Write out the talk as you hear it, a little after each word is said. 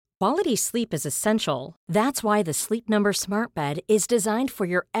Quality sleep is essential. That's why the Sleep Number Smart Bed is designed for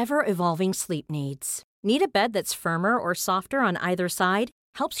your ever-evolving sleep needs. Need a bed that's firmer or softer on either side?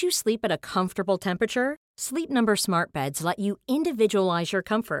 Helps you sleep at a comfortable temperature? Sleep Number Smart Beds let you individualize your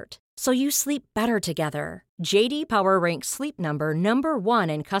comfort, so you sleep better together. J.D. Power ranks Sleep Number number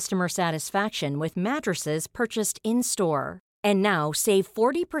 1 in customer satisfaction with mattresses purchased in-store. And now, save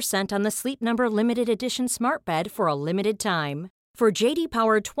 40% on the Sleep Number Limited Edition Smart Bed for a limited time. For J.D.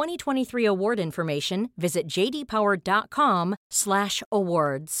 Power 2023 award information, visit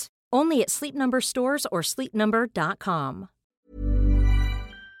jdpower.com/awards. Only at Sleep Number stores or sleepnumber.com.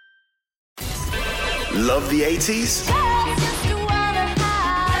 Love the 80s?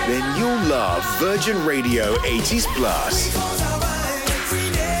 Then you'll love Virgin Radio 80s Plus.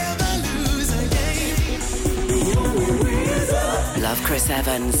 Love Chris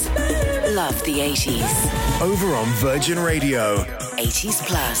Evans. Love the 80s. Over on Virgin Radio 80s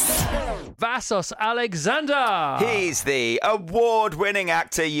Plus. Vassos Alexander. He's the award-winning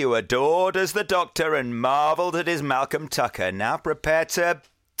actor you adored as the Doctor and marvelled at his Malcolm Tucker. Now prepare to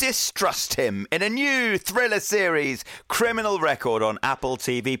distrust him in a new thriller series, Criminal Record, on Apple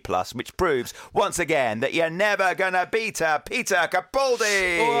TV Plus, which proves once again that you're never gonna beat Peter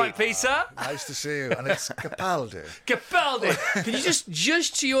Capaldi. All right, Peter. Nice to see you. And it's Capaldi. Capaldi. Can you just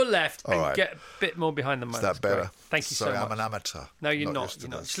to your left and right. get a bit more behind the mic? Is that better? Great. Thank you Sorry, so much. I'm an amateur. No, you're not. used to You're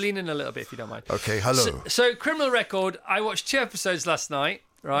not. this. Just lean in a little bit if you don't mind. Okay, hello. So Criminal Record, I watched 2 episodes last night.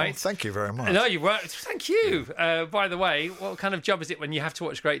 Right. Oh, thank you very much. No, you were. Thank you. By the way, what kind of job is it when you have to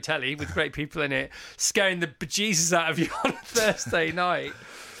watch great telly with great people in it, scaring the bejesus out of you on a Thursday night?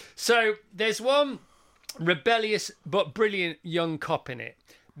 So there's one rebellious but brilliant young cop in it.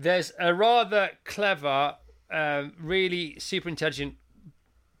 There's a rather clever, really super intelligent,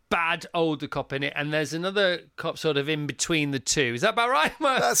 bad older cop in it, and there's another cop sort of in between the two. Is that about right?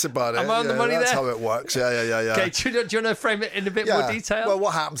 That's about it. Am I on the money that's there? how it works. Yeah. Okay, do you want to frame it in a bit more detail? Well,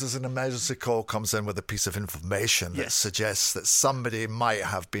 what happens is an emergency call comes in with a piece of information that suggests that somebody might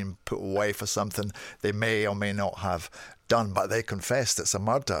have been put away for something they may or may not have done, but they confessed it's a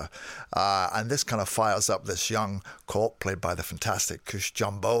murder. And this kind of fires up this young cop, played by the fantastic Cush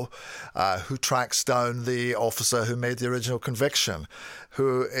Jumbo, who tracks down the officer who made the original conviction,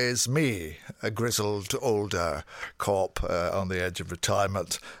 who is me, a grizzled older cop on the edge of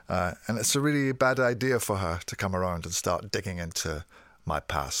retirement. And it's a really bad idea for her to come around and start digging into my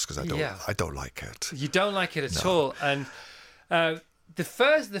past, because I don't like it. You don't like it at all. And the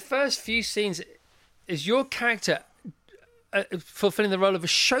first few scenes is your character fulfilling the role of a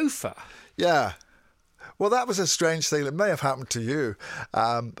chauffeur. Yeah. Well, that was a strange thing that may have happened to you.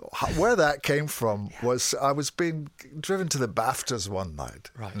 Where that came from was I was being driven to the BAFTAs one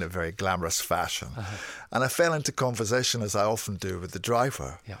night in a very glamorous fashion. And I fell into conversation, as I often do, with the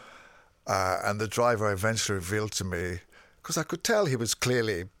driver. Yeah. And the driver eventually revealed to me, because I could tell he was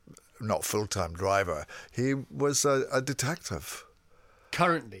clearly not full-time driver, he was a detective.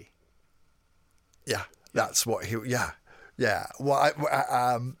 Currently? Yeah, that's what he... Yeah. Well,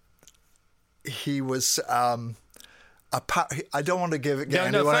 he was. I don't want to get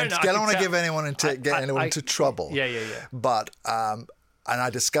anyone into trouble. Yeah. But and I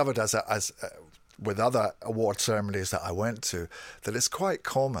discovered as with other award ceremonies that I went to, that it's quite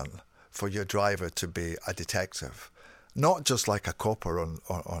common for your driver to be a detective, not just like a copper on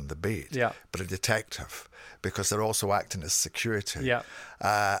the beat, but a detective, because they're also acting as security. Yeah.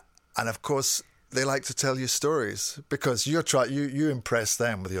 And of course, they like to tell you stories, because you impress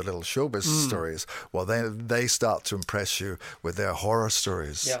them with your little showbiz stories. Well, they start to impress you with their horror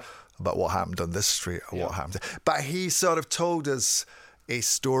stories about what happened on this street or what happened. But he sort of told us a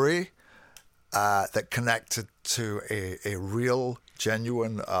story that connected to a real,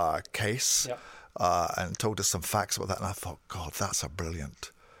 genuine case, and told us some facts about that. And I thought, God, that's a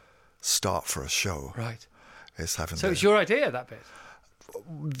brilliant start for a show. Right. So it's your idea, that bit?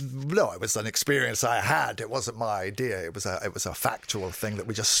 No, it was an experience I had. It wasn't my idea. It was a factual thing that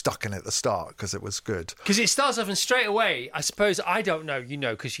we just stuck in at the start because it was good. Because it starts off and straight away, I suppose, I don't know,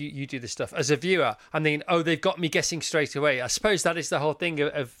 because you do this stuff. As a viewer, I'm thinking, they've got me guessing straight away. I suppose that is the whole thing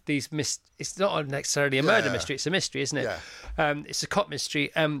of these it's not necessarily a murder mystery, it's a mystery, isn't it? Yeah. It's a cop mystery.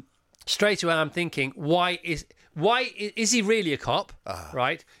 Straight away I'm thinking, why is he really a cop?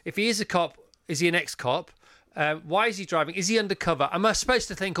 Right? If he is a cop, is he an ex-cop? Why is he driving? Is he undercover? Am I supposed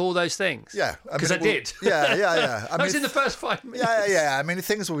to think all those things? Yeah. Because I did. Yeah. I was in the first 5 minutes. Yeah. I mean,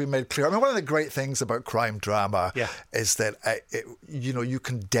 things will be made clear. I mean, one of the great things about crime drama is that, you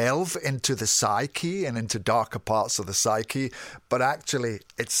can delve into the psyche and into darker parts of the psyche, but actually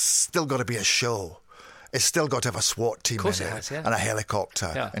it's still got to be a show. it's still got to have a SWAT team in it, has, yeah. and a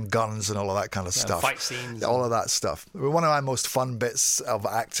helicopter and guns and all of that kind of stuff. Fight scenes. All of that stuff. One of my most fun bits of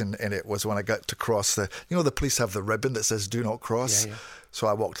acting in it was when I got to cross the police have the ribbon that says "Do not cross." Yeah, yeah. So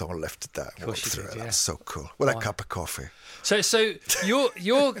I walked on and lifted that. Walked through it. That's so cool. With a cup of coffee. So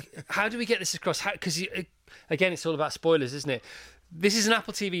you're how do we get this across? Because again, it's all about spoilers, isn't it? This is an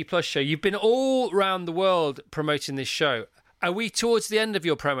Apple TV Plus show. You've been all around the world promoting this show. Are we towards the end of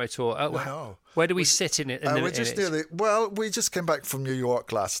your promo tour? No. Where do we sit in it? We just came back from New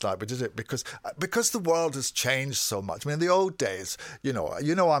York last night. We did it because the world has changed so much. I mean, in the old days, you know,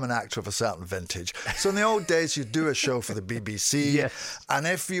 I'm an actor of a certain vintage. So in the old days, you'd do a show for the BBC, yes. And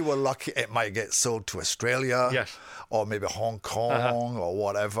if you were lucky, it might get sold to Australia, yes. or maybe Hong Kong or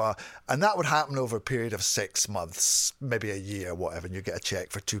whatever. And that would happen over a period of 6 months, maybe a year, whatever. And you get a check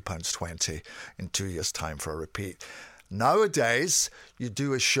for £2.20 in 2 years' time for a repeat. Nowadays, you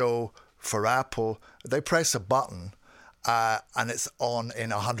do a show for Apple, they press a button and it's on in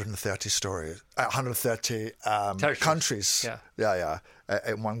 130 countries. Yeah,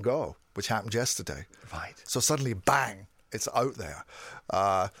 in one go, which happened yesterday. Right. So suddenly, bang, it's out there.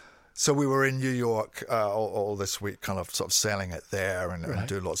 So we were in New York all this week, kind of sort of selling it there and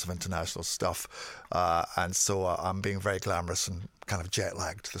doing lots of international stuff. And so I'm being very glamorous and kind of jet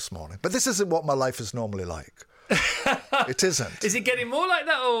lagged this morning. But this isn't what my life is normally like. It isn't. Is it getting more like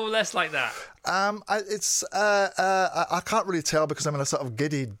that or less like that? I can't really tell because I'm in a sort of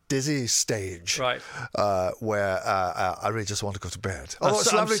giddy, dizzy stage, right? Where I really just want to go to bed. Oh,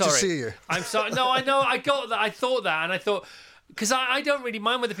 it's lovely to see you. I'm sorry. No, I know. I got that. I thought that, and I thought. Because I don't really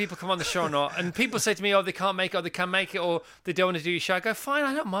mind whether people come on the show or not. And people say to me, oh, they can't make it, or they can make it, or they don't want to do your show. I go, fine,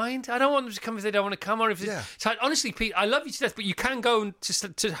 I don't mind. I don't want them to come if they don't want to come. Or if so honestly, Pete, I love you to death, but you can go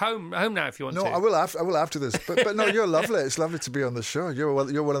to home now if you want to. No, I will after this. But no, you're lovely. It's lovely to be on the show. You're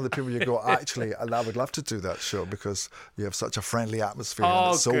one of the people you go, actually, and I would love to do that show because you have such a friendly atmosphere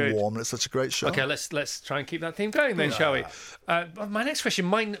and it's so warm and it's such a great show. Okay, let's try and keep that theme going then, shall we? My next question,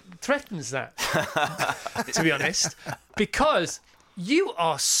 mine threatens that, to be honest, because... You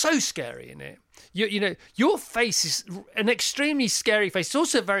are so scary in it. You know, your face is an extremely scary face. It's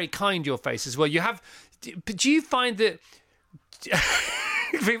also very kind, your face as well. But do you find that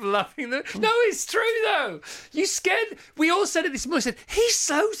people laughing? No, it's true though. You scared. We all said it this morning. Said he's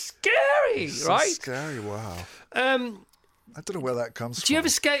so scary, right? So scary. Wow. I don't know where that comes from. Do you ever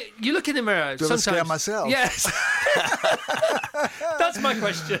scare? You look in the mirror. Do I ever scare myself? Yes. That's my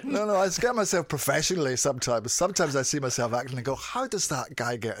question. No, I scare myself professionally sometimes. Sometimes I see myself acting and go, how does that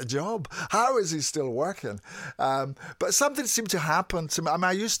guy get a job? How is he still working? But something seemed to happen to me. I mean,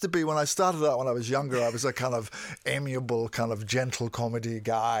 I used to be, when I started out when I was younger, I was a kind of amiable, kind of gentle comedy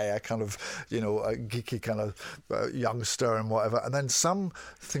guy, a kind of, a geeky kind of youngster and whatever. And then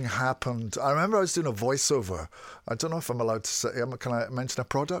something happened. I remember I was doing a voiceover. I don't know if I'm allowed to say, can I mention a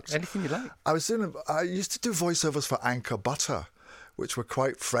product? Anything you like. I used to do voiceovers for Anchor Butter, which were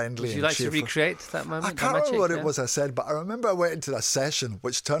quite friendly. Would you like to recreate that moment? I can't remember what it was I said, but I remember I went into a session,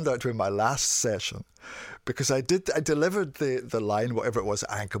 which turned out to be my last session, because I delivered the line, whatever it was,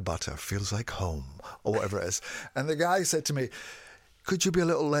 Anchor Butter feels like home, or whatever it is. And the guy said to me, could you be a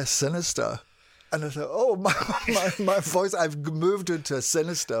little less sinister? And I thought, oh, my voice, I've moved into a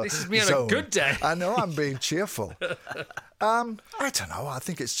sinister This is me zone. On a good day. I know, I'm being cheerful. I don't know. I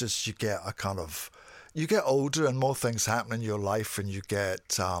think it's just you get older and more things happen in your life and you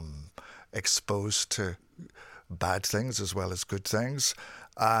get exposed to bad things as well as good things.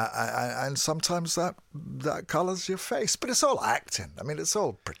 And sometimes that colours your face. But it's all acting. I mean, it's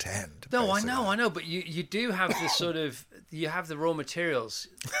all pretend. No, basically. I know. But you do have this sort of... You have the raw materials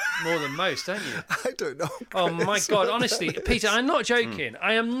more than most, don't you? I don't know. Oh, my God. Honestly, Peter, I'm not joking.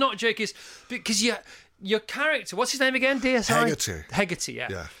 I am not joking. Because your character... What's his name again? DSI? Hegarty,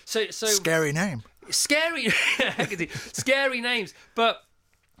 yeah. So Scary name. Scary... Hegarty. Scary names. But...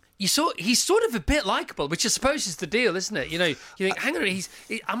 He's sort of a bit likeable, which I suppose is the deal, isn't it? You think, hang on,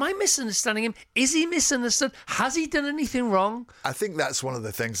 am I misunderstanding him? Is he misunderstood? Has he done anything wrong? I think that's one of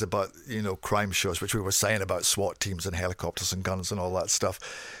the things about, crime shows, which we were saying about SWAT teams and helicopters and guns and all that stuff.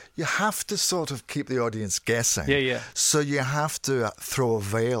 You have to sort of keep the audience guessing. Yeah. So you have to throw a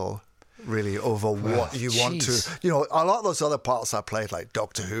veil really over what you want to. A lot of those other parts I played, like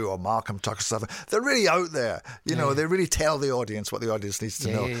Doctor Who or Malcolm Tucker stuff, they're really out there. They really tell the audience what the audience needs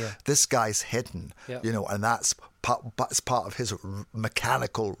to know. Yeah. This guy's hidden, and that's It's part of his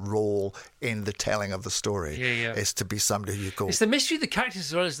mechanical role in the telling of the story. Is to be somebody who you go. It's the mystery of the characters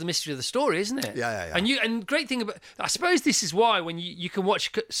as well as the mystery of the story, isn't it? Yeah. And great thing about, I suppose this is why when you can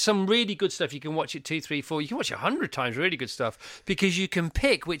watch some really good stuff, you can watch it 2, 3, 4, you can watch it 100 times, really good stuff, because you can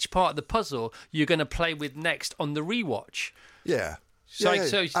pick which part of the puzzle you're going to play with next on the rewatch. Yeah. So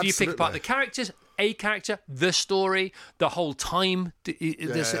do you pick apart the characters, a character, the story, the whole time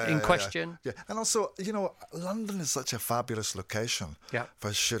in question? Yeah, and also, London is such a fabulous location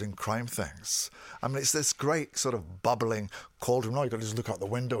for shooting crime things. I mean, it's this great sort of bubbling cauldron. Now you've got to just look out the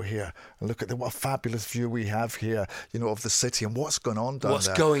window here and look at what a fabulous view we have here, of the city and what's going on down there. What's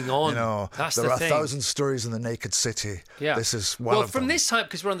going on? That's the thing. There are 1,000 stories in the naked city. Yeah. This is one of them. Well, from this height,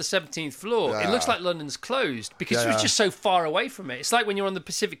 because we're on the 17th floor, it looks like London's closed because we're just so far away from it. It's like when you're on the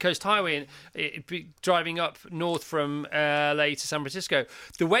Pacific Coast Highway and driving up north from LA to San Francisco.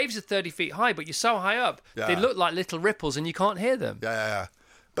 The waves are 30 feet high, but you're so high up, they look like little ripples and you can't hear them. Yeah.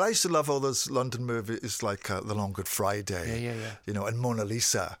 But I used to love all those London movies like The Long Good Friday, and Mona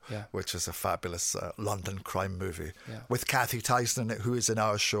Lisa, which is a fabulous London crime movie with Kathy Tyson in it, who is in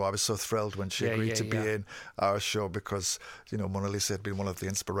our show. I was so thrilled when she agreed to be in our show because, Mona Lisa had been one of the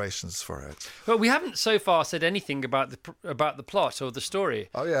inspirations for it. Well, we haven't so far said anything about the plot or the story.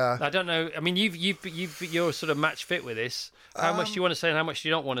 Oh, yeah. I don't know. I mean, you're sort of match fit with this. How much do you want to say and how much do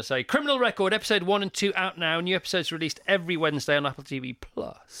you not want to say? Criminal Record, episode 1 and 2 out now. New episodes released every Wednesday on Apple TV+.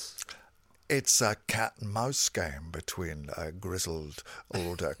 It's a cat and mouse game between a grizzled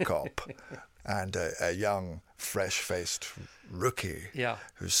older cop and a young, fresh-faced rookie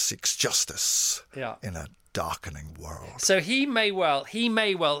who seeks justice in a darkening world. So he may well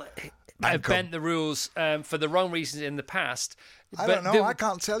have bent the rules for the wrong reasons in the past. I don't know. I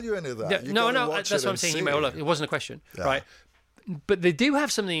can't tell you any of that. No. That's what I'm saying. He may well. It wasn't a question, right? But they do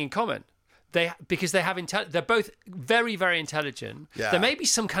have something in common. Because they have they're both very, very intelligent. Yeah. There may be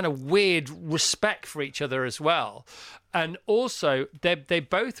some kind of weird respect for each other as well. And also, they're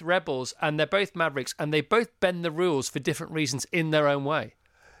both rebels and they're both mavericks and they both bend the rules for different reasons in their own way.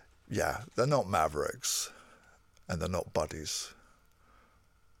 Yeah, they're not mavericks and they're not buddies.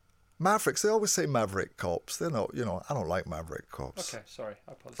 Mavericks, they always say maverick cops. They're not, I don't like maverick cops. Okay, sorry,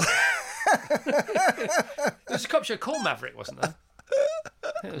 I apologise. There's a cop show called Maverick, wasn't there?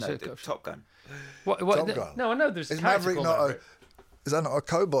 Top Gun. What, Top Gun. No, I know there's a is character Maverick called not Maverick. Is that not a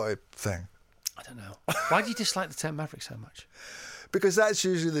cowboy thing? I don't know. Why do you dislike the term Maverick so much? Because that's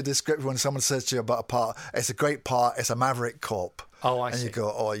usually the description when someone says to you about a part. It's a great part. It's a maverick cop. Oh, I see. And you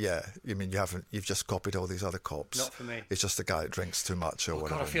go, oh yeah. You mean you've just copied all these other cops? Not for me. It's just a guy that drinks too much or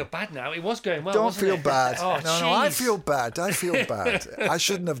whatever. God, I feel bad now. It was going well. Don't feel bad. Oh, no, I feel bad. I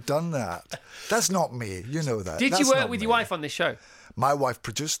shouldn't have done that. That's not me. You know that. Did you work with your wife on this show? My wife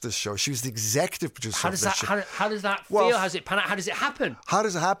produced this show. She was the executive producer of this show. How does that feel? How does it pan out? How does it happen? How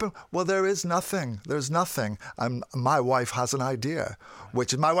does it happen? Well, there is nothing. There's nothing. My wife has an idea,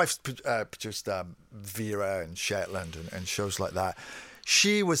 which is my wife's produced Vera and Shetland and shows like that.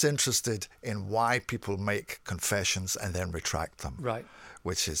 She was interested in why people make confessions and then retract them. Right.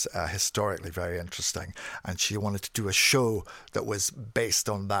 Which is historically very interesting. And she wanted to do a show that was based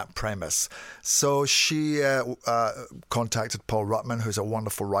on that premise. So she contacted Paul Ruttman, who's a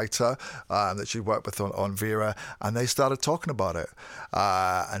wonderful writer that she worked with on Vera, and they started talking about it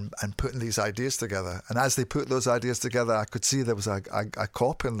and putting these ideas together. And as they put those ideas together, I could see there was a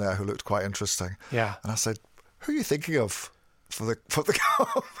cop in there who looked quite interesting. Yeah. And I said, who are you thinking of? For the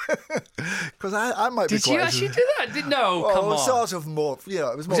because I might be. Did you actually do that? Come on. Sort of more.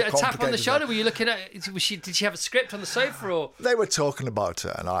 It was more. Was it a tap on the shoulder? Were you looking at? Did she have a script on the sofa or? They were talking about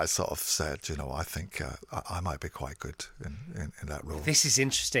it, and I sort of said, I think I might be quite good in that role. This is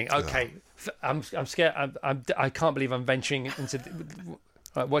interesting. Okay, I'm scared. I can't believe I'm venturing into.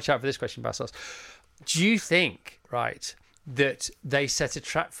 Watch out for this question, Bassos. Do you think that they set a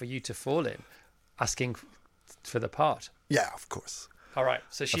trap for you to fall in, asking for the part? Yeah, of course. All right.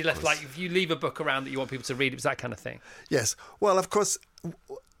 So she left, if you leave a book around that you want people to read, it was that kind of thing. Yes. Well, of course,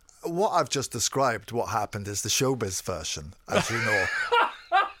 what I've just described, what happened is the showbiz version, as you know,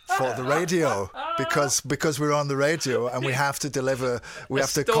 for the radio. Because we're on the radio and we have to deliver, we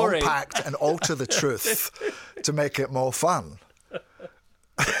have to compact and alter the truth to make it more fun.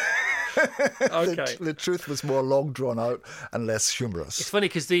 Okay. The truth was more long drawn out and less humorous. It's funny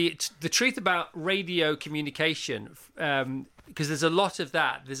because the truth about radio communication, because there's a lot of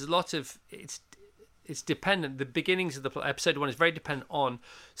that. There's a lot of it's dependent. The beginnings of the episode 1 is very dependent on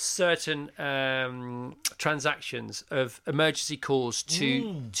certain transactions of emergency calls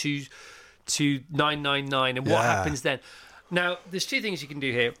to 999 and what happens then. Now, there's two things you can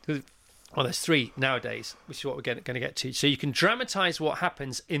do here. Well, there's 3 nowadays, which is what we're going to get to. So you can dramatise what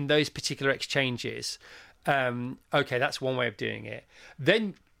happens in those particular exchanges. Okay, that's one way of doing it.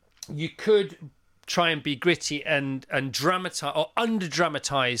 Then you could try and be gritty and dramatise or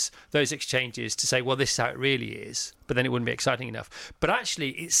under-dramatise those exchanges to say, well, this is how it really is, but then it wouldn't be exciting enough. But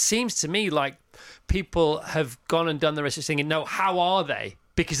actually, it seems to me like people have gone and done the rest of thinking, no, how are they?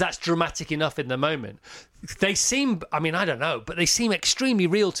 Because that's dramatic enough in the moment. They seem, I mean, I don't know, but they seem extremely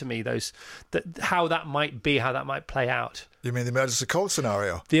real to me, how that might be, how that might play out. You mean the emergency call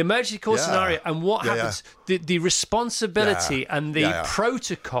scenario? The emergency call scenario, and what happens, the responsibility and the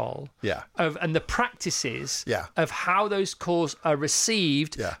protocol and the practices of how those calls are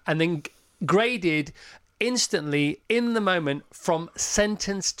received and then graded instantly in the moment from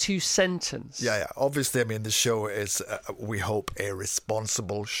sentence to sentence. Obviously, I mean, the show is, we hope, a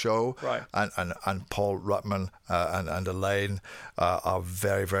responsible show. Right. And Paul Ruttman and Elaine are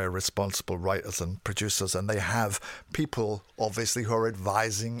very, very responsible writers and producers, and they have people, obviously, who are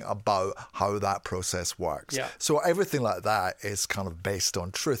advising about how that process works. Yeah. So everything like that is kind of based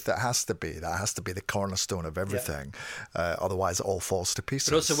on truth. That has to be the cornerstone of everything. Otherwise, it all falls to pieces.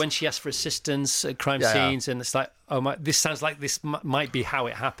 But also, when she asks for assistance at crime scenes, and it's like, this sounds like this might be how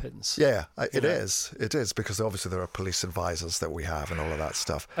it happens. It is, because obviously there are police advisors that we have and all of that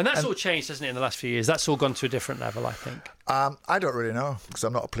stuff. And that's all changed, hasn't it, in the last few years? That's all gone to a different level, I think. I don't really know, because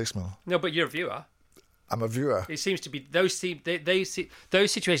I'm not a policeman. No, but you're a viewer. I'm a viewer. It seems to be those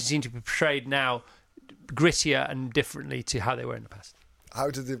situations seem to be portrayed now grittier and differently to how they were in the past.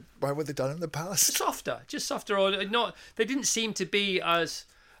 Why were they done in the past? Just softer, or not. They didn't seem to be as.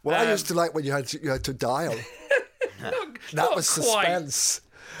 Well, I used to like when you had to dial. That was suspense.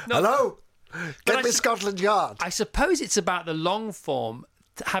 Hello, get me Scotland Yard. I suppose it's about the long form,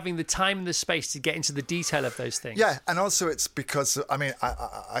 having the time and the space to get into the detail of those things. Yeah, and also it's because, I mean,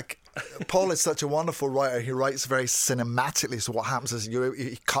 Paul is such a wonderful writer. He writes very cinematically. So what happens is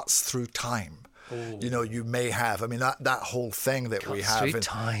he cuts through time. Ooh. You know, you may have, I mean, that whole thing that we have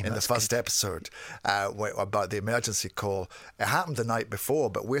in the first episode about the emergency call, it happened the night before,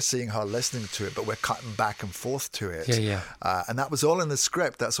 but we're seeing her listening to it, but we're cutting back and forth to it. And that was all in the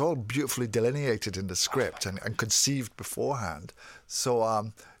script. That's all beautifully delineated in the script and conceived beforehand.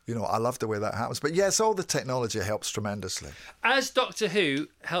 So, you know, I love the way that happens. But yes, all the technology helps tremendously. As Doctor Who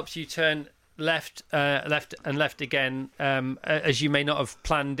helps you turn left and left again, as you may not have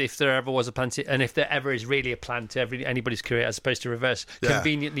planned, if there ever was a plan to, and if there ever is really a plan to anybody's career, as opposed to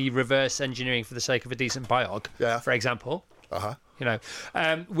conveniently reverse engineering for the sake of a decent biog, for example. You know,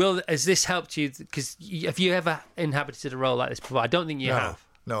 has this helped you? Because have you ever inhabited a role like this before? I don't think you have.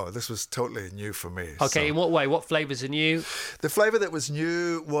 No, this was totally new for me. Okay, in what way? What flavours are new? The flavour that was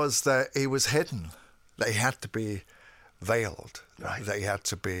new was that he was hidden, that he had to be veiled, that he had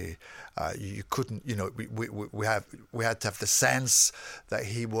to be. You couldn't, you know. We had to have the sense that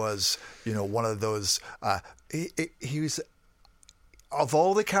he was, you know, one of those. He was, of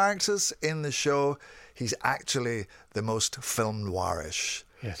all the characters in the show, he's actually the most film noirish.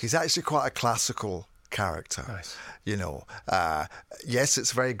 Yes. He's actually quite a classical character. Nice. You know, yes,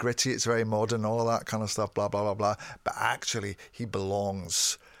 it's very gritty, it's very modern, all of that kind of stuff, blah, blah, blah, blah. But actually, he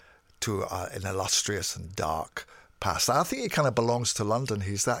belongs to an illustrious and dark past. I think he kind of belongs to London.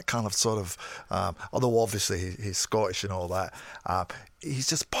 He's that kind of sort of, although obviously he's Scottish and all that, he's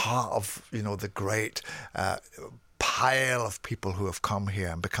just part of, you know, the great pile of people who have come here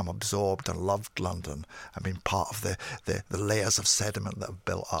and become absorbed and loved London and been part of the layers of sediment that have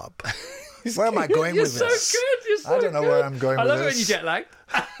built up. Where am I going with this? You're so good. I don't know where I'm going with this. I love it when you jet lag.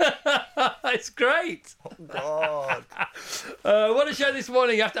 It's great. Oh, God. What a show this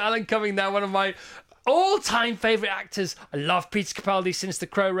morning after Alan Cumming, now one of my all-time favourite actors. I love Peter Capaldi since The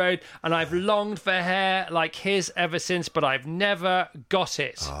Crow Road, and I've longed for hair like his ever since, but I've never got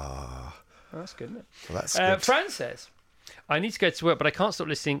it. Well, that's good, isn't it? Well, that's good. Fran says, I need to go to work, but I can't stop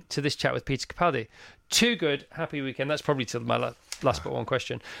listening to this chat with Peter Capaldi. Too good. Happy weekend. That's probably till my last but one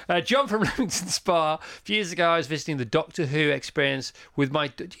question. John from Leamington Spa. A few years ago, I was visiting the Doctor Who experience with my...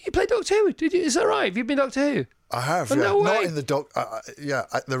 Did you play Doctor Who? Did you? Is that right? Have you been Doctor Who? I have, Oh, yeah. no way. Not in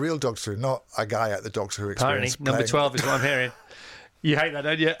the the real Doctor Who, not a guy at the Doctor Who experience. Apparently, number 12 is what I'm hearing. You hate that,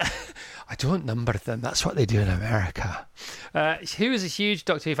 don't you? I don't number them. That's what they do in America. He was a huge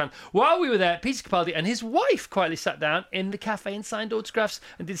Doctor Who fan. While we were there, Peter Capaldi and his wife quietly sat down in the cafe and signed autographs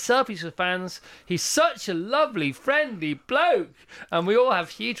and did selfies with fans. He's such a lovely, friendly bloke. And we all have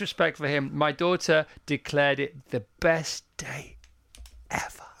huge respect for him. My daughter declared it the best day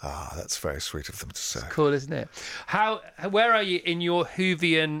ever. Ah, that's very sweet of them to say. Cool, isn't it? Where are you in your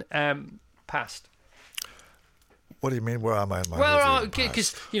Whovian past? What do you mean? Where am I in my Well, movie?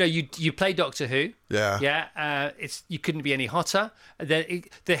 because you play Doctor Who. Yeah. Yeah. You couldn't be any hotter. The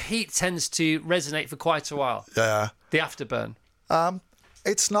heat tends to resonate for quite a while. Yeah. The afterburn.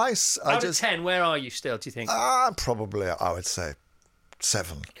 It's nice. Out of 10, where are you still? Do you think? Probably, I would say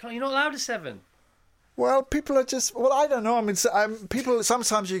 7. You're not allowed a 7. Well, people are just. Well, I don't know. I mean, people.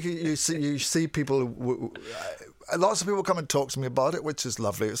 Sometimes you see people. Lots of people come and talk to me about it, which is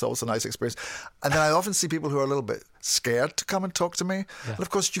lovely. It's always a nice experience. And then I often see people who are a little bit scared to come and talk to me. Yeah. And of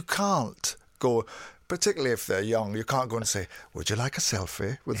course, you can't go, particularly if they're young, you can't go and say, "Would you like a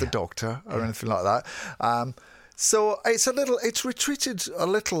selfie with the doctor?" or anything like that. So it's retreated a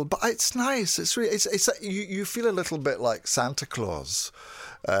little, but it's nice. It's really, you feel a little bit like Santa Claus.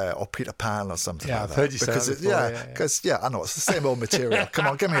 Or Peter Pan or something like that. I've heard you say that before. Because I know it's the same old material. Come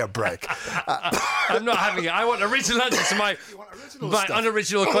on, give me a break. I'm not having it. I want original answers to my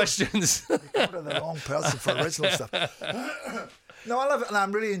unoriginal questions. You come to the wrong person for original stuff. No, I love it, and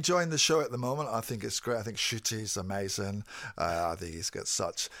I'm really enjoying the show at the moment. I think it's great. I think Shooty's amazing. I think he's got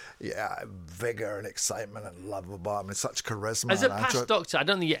such vigour and excitement and love about him, and such charisma. As a past Doctor, I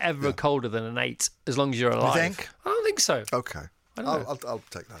don't think you're ever colder than an 8 as long as you're alive. You think? I don't think so. Okay. I'll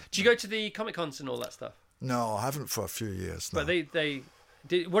take that. Do you go to the Comic Cons and all that stuff? No, I haven't for a few years now. But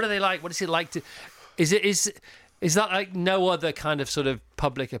what are they like? What is it like to? Is that like no other kind of sort of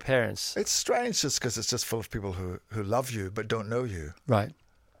public appearance? It's strange just because it's just full of people who love you but don't know you. Right.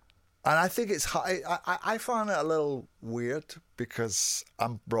 And I think it's I find it a little weird because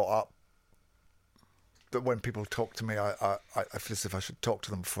I'm brought up that when people talk to me, I feel as if I should talk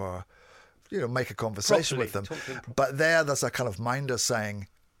to them for, make a conversation with them. But there's a kind of minder saying,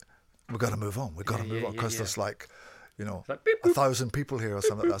 we've got to move on. We've got to move on because there's like, beep, boop. 1,000 people here or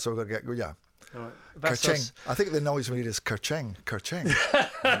something like that. So we've got to get, All right. Kerching. I think the noise we need is kerching.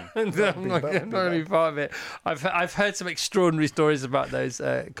 I'm not going to be part of it. I've heard some extraordinary stories about those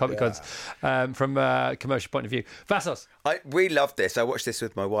Comic Cons from a commercial point of view. Vassos. We loved this. I watched this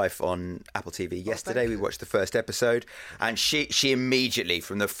with my wife on Apple TV yesterday. We watched the first episode, and she immediately,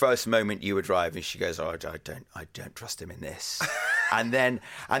 from the first moment you were driving, she goes, "Oh, I don't trust him in this." and then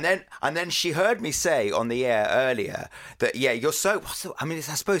she heard me say on the air earlier that you're so. I mean, it's,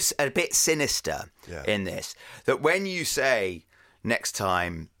 I suppose, a bit sinister in this, that when you say next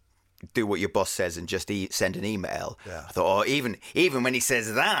time do what your boss says and just send an email. I thought, even when he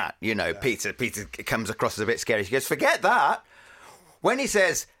says that, Peter comes across as a bit scary. She goes, forget that. When he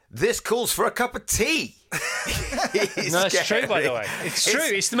says, this calls for a cup of tea. No, it's true, by the way. It's true.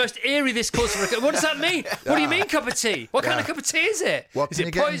 It's the most eerie, this calls for a cup. What does that mean? What do you mean, cup of tea? What kind of cup of tea is it? Is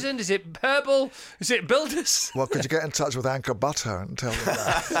it poisoned? Is it herbal? Is it builders? Well, could you get in touch with Anchor Butter and tell them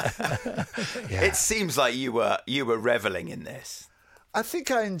that? It seems like you were reveling in this. I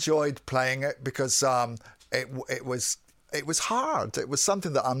think I enjoyed playing it because it was hard. It was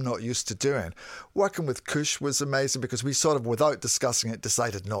something that I'm not used to doing. Working with Kush was amazing because we sort of, without discussing it,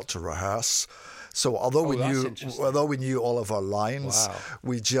 decided not to rehearse. So although we knew all of our lines,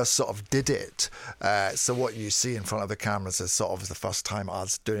 we just sort of did it. So what you see in front of the cameras is sort of the first time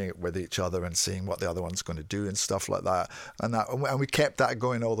us doing it with each other and seeing what the other one's going to do and stuff like that. And we kept that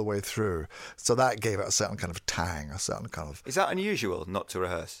going all the way through. So that gave it a certain kind of tang, a certain kind of. Is that unusual, not to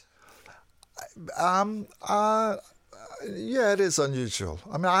rehearse? Yeah, it is unusual.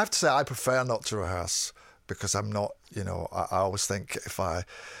 I mean, I have to say I prefer not to rehearse because I'm not, I always think if I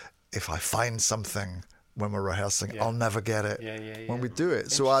find something when we're rehearsing, I'll never get it when we do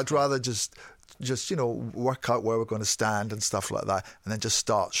it. So I'd rather just work out where we're going to stand and stuff like that, and then just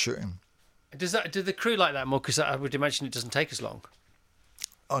start shooting. Do the crew like that more? Because I would imagine it doesn't take as long.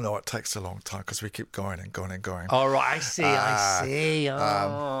 Oh no, it takes a long time because we keep going and going and going. All right, I see.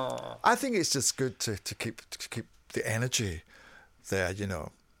 I think it's just good to keep the energy there,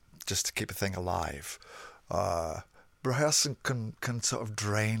 just to keep the thing alive. Rehearsing can sort of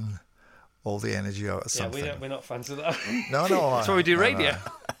drain all the energy out of something. Yeah, we're not fans of that. No. That's why we do radio.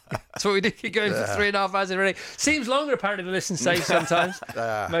 That's what we do. Keep going for 3.5 hours every day. Seems longer apparently than listen stage sometimes.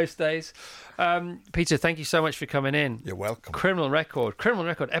 Most days. Peter, thank you so much for coming in. You're welcome. Criminal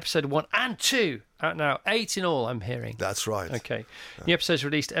Record, episode 1 and 2 out now. 8 in all, I'm hearing. That's right. Okay. The episode's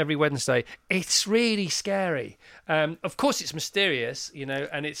released every Wednesday. It's really scary. Of course, it's mysterious,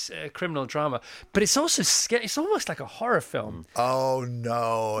 and it's a criminal drama, but it's also scary. It's almost like a horror film. Oh,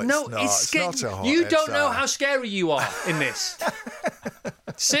 no, it's not. It's not a horror. You don't know how scary you are in this.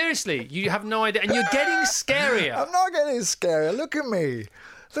 Seriously, you have no idea. And you're getting scarier. I'm not getting scarier. Look at me.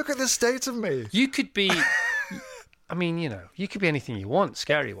 Look at the state of me. You could be... I mean, you could be anything you want,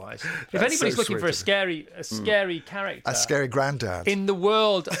 scary-wise. If anybody's looking for a scary character, a scary granddad in the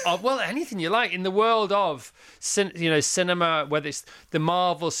world of anything you like in the world of cinema, whether it's the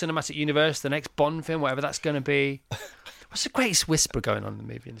Marvel Cinematic Universe, the next Bond film, whatever that's going to be. What's the greatest whisper going on in the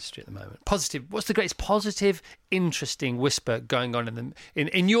movie industry at the moment? Positive. What's the greatest positive, interesting whisper going on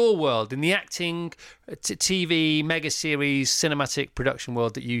in your world, in the acting, TV, mega series, cinematic production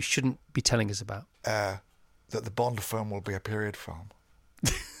world that you shouldn't be telling us about? That the Bond film will be a period film.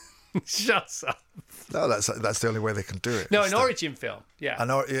 Shut up. No, that's the only way they can do it. No, an origin film. Yeah.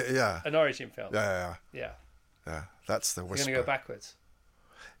 Yeah. An origin film. Yeah. Yeah. That's the whisper. You're going to go backwards.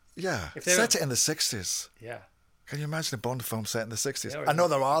 Yeah. Set it in the 60s. Yeah. Can you imagine a Bond film set in the 60s? Yeah, I know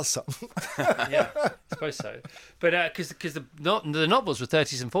there are some. Yeah, I suppose so. But because the novels were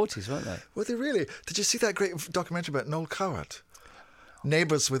 30s and 40s, weren't they? Were they really? Did you see that great documentary about Noel Coward?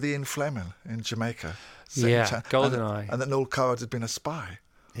 Neighbours with Ian Fleming in Jamaica. Yeah, GoldenEye. And that Noel Coward had been a spy.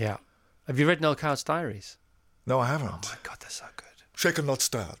 Yeah. Have you read Noel Coward's diaries? No, I haven't. Oh my God, they're so good. Shaken, not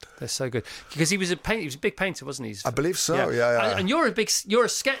stirred. They're so good because he was a big painter, wasn't he? I believe so. Yeah. And you're a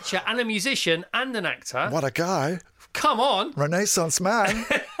sketcher and a musician and an actor. What a guy! Come on, Renaissance man.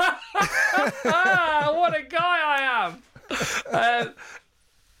 What a guy I am.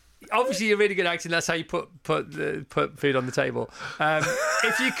 Obviously, you're really good at acting. That's how you put food on the table.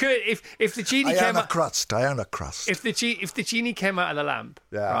 If you could, if the genie I am a crust. If the genie came out of the lamp,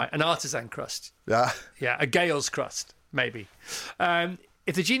 right, an artisan crust. Yeah, a Gale's crust. Maybe.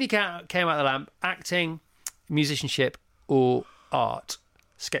 If the genie came out of the lamp, acting, musicianship, or art,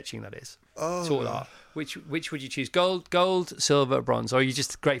 sketching, that is. Oh. It's all art. Which would you choose? Gold, silver, bronze? Or are you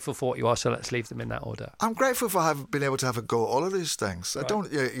just grateful for what you are, so let's leave them in that order? I'm grateful for having been able to have a go at all of these things. Right. I don't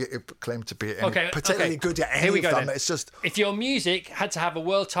claim to be particularly good at any of them. Then. It's just... If your music had to have a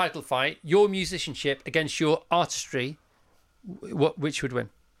world title fight, your musicianship against your artistry, which would win?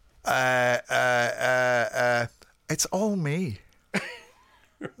 It's all me.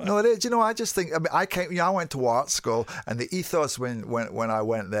 No, it is. I just think. I went to art school, and the ethos when I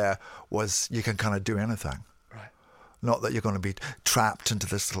went there was you can kind of do anything. Right. Not that you're going to be trapped into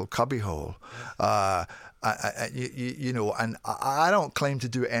this little cubbyhole. And I don't claim to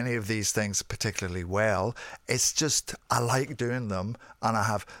do any of these things particularly well. It's just I like doing them, and I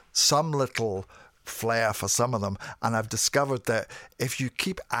have some little flair for some of them. And I've discovered that if you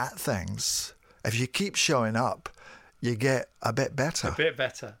keep at things, if you keep showing up, you get a bit better. A bit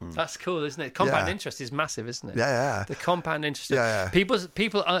better. That's cool, isn't it? Compound interest is massive, isn't it? Yeah. The compound interest. Yeah. People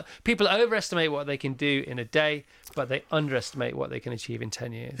overestimate what they can do in a day, but they underestimate what they can achieve in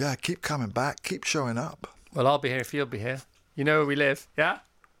 10 years. Yeah, keep coming back. Keep showing up. Well, I'll be here if you'll be here. You know where we live, yeah?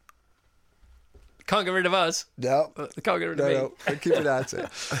 Can't get rid of us. No. Can't get rid of me. No. Keep it at it.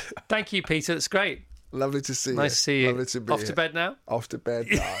 Thank you, Peter. That's great. Lovely to see you. Nice to see you. Lovely to be Off to bed now? Off to bed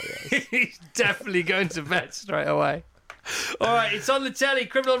now, yes. He's definitely going to bed straight away. All right, it's on the telly.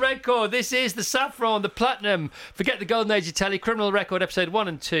 Criminal Record. This is the Saffron, the Platinum. Forget the Golden Age of telly. Criminal Record episode 1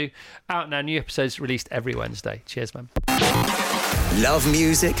 and 2 out now. New episodes released every Wednesday. Cheers, man. Love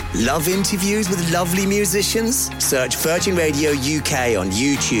music? Love interviews with lovely musicians? Search Virgin Radio UK on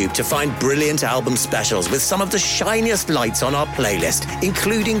YouTube to find brilliant album specials with some of the shiniest lights on our playlist,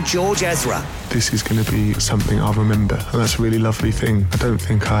 including George Ezra. This is going to be something I'll remember, and that's a really lovely thing. I don't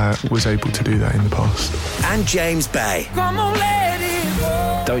think I was able to do that in the past. And James Bay. Come on, let it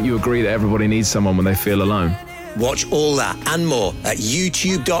go. Don't you agree that everybody needs someone when they feel alone? Watch all that and more at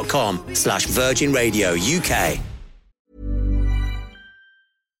youtube.com/Virgin Radio UK.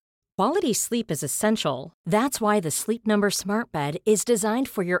 Quality sleep is essential. That's why the Sleep Number Smart Bed is designed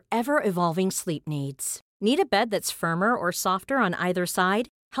for your ever-evolving sleep needs. Need a bed that's firmer or softer on either side?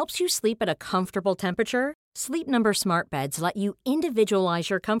 Helps you sleep at a comfortable temperature? Sleep Number Smart Beds let you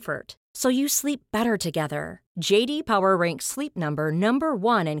individualize your comfort, so you sleep better together. J.D. Power ranks Sleep Number number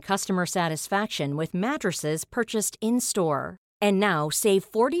 1 in customer satisfaction with mattresses purchased in-store. And now, save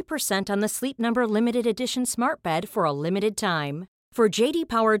 40% on the Sleep Number Limited Edition Smart Bed for a limited time. For J.D.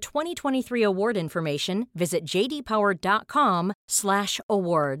 Power 2023 award information, visit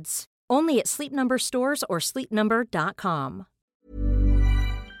jdpower.com/awards. Only at Sleep Number stores or sleepnumber.com.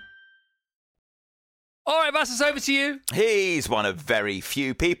 All right, Vassos, over to you. He's one of very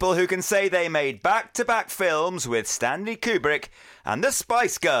few people who can say they made back-to-back films with Stanley Kubrick and the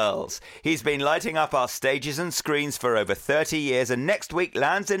Spice Girls. He's been lighting up our stages and screens for over 30 years and next week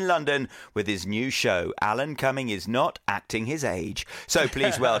lands in London with his new show, Alan Cumming is Not Acting His Age. So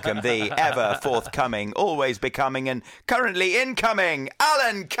please welcome the ever forthcoming, always becoming and currently incoming,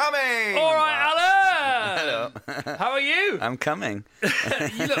 Alan Cumming! All right, Alan! Hello. How are you? I'm coming.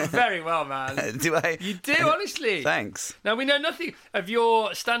 You look very well, man. Do I? You do, honestly. Thanks. Now, we know nothing of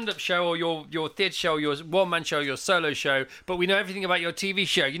your stand-up show or your theatre show, your one-man show, your solo show, but we know everything about your TV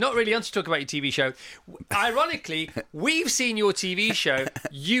show. You're not really on to talk about your TV show. Ironically, we've seen your TV show.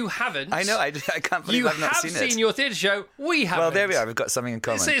 You haven't. I know. I can't believe I've not seen it. You have seen your theatre show. We haven't. Well, there we are. We've got something in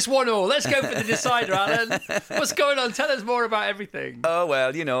common. It's 1-1. Let's go for the decider, Alan. What's going on? Tell us more about everything. Oh,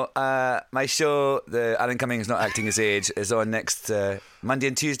 well, my show, the Alan Cumming is Not Acting His Age, is on next Monday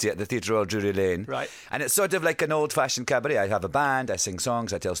and Tuesday at the Theatre Royal Drury Lane. Right. And it's sort of like an old-fashioned cabaret. I have a band, I sing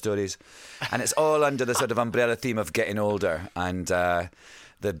songs, I tell stories. And it's all under the sort of umbrella theme of getting older and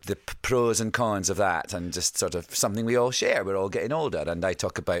the pros and cons of that, and just sort of something we all share. We're all getting older. And I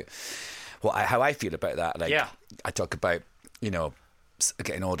talk about how I feel about that. Like, I talk about,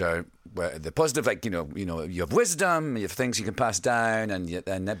 getting older, where the positive, like, you have wisdom, you have things you can pass down,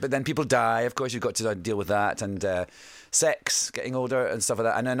 but then people die, of course, you've got to deal with that, and sex, getting older and stuff like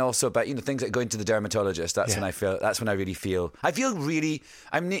that, and then also about things like going to the dermatologist. That's when I really feel.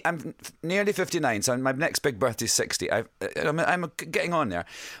 I'm nearly 59, so my next big birthday is 60. I'm getting on there,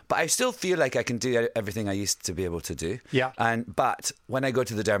 but I still feel like I can do everything I used to be able to do. Yeah. But when I go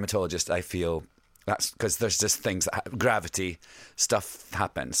to the dermatologist, I feel that's because there's just things that gravity stuff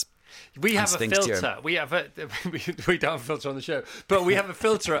happens. We have a filter. We don't have a filter on the show, but we have a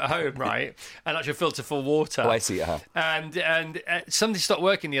filter at home, right? An actual filter for water. Oh, I see. And something stopped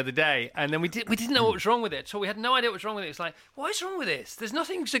working the other day, and then we didn't know what was wrong with it. So we had no idea what was wrong with it. It's like, what is wrong with this? There's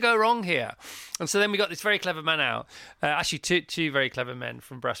nothing to go wrong here. And so then we got this very clever man out, actually two very clever men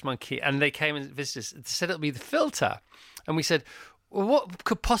from Brass Monkey, and they came and visited us. They said it'll be the filter, and we said, well, what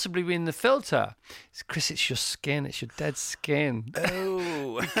could possibly be in the filter? Chris, it's your skin. It's your dead skin.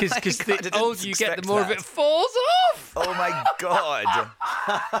 Oh. Because the older you get, the more of it falls off. Oh, my God.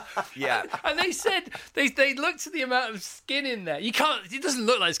 Yeah. And they said, they looked at the amount of skin in there. You can't, it doesn't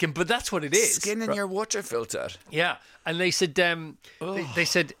look like skin, but that's what it is. Skin in your water filter. Yeah. And they said, they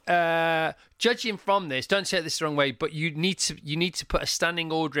said, judging from this, don't say it this the wrong way, but you need to put a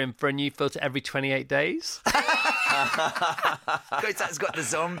standing order in for a new filter every 28 days. Because that's got the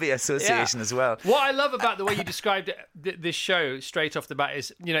zombie association as well. What I love about the way you described it, this show straight off the bat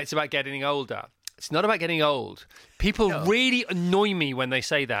is, it's about getting older. It's not about getting old. People really annoy me when they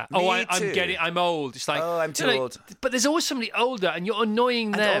say that. I'm old. It's like, I'm too old. But there's always somebody older, and you're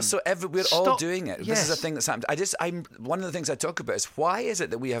annoying them. And also, we're all doing it. Yes. This is a thing that's happened. One of the things I talk about is, why is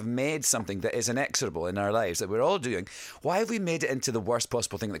it that we have made something that is inexorable in our lives that we're all doing? Why have we made it into the worst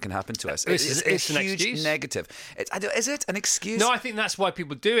possible thing that can happen to us? It's a huge excuse. Negative. Is it an excuse? No, I think that's why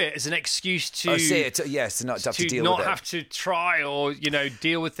people do it, as an excuse to to not have to deal with it, not have to try or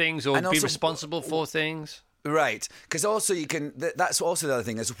deal with things or be responsible for things. Right, because also you can. That's also the other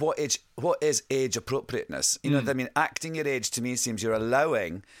thing is what is age appropriateness? What I mean? Acting your age to me seems you're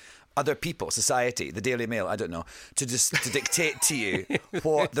allowing other people, society, the Daily Mail, I don't know, to dictate to you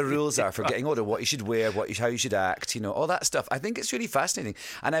what the rules are for getting older, what you should wear, how you should act, all that stuff. I think it's really fascinating,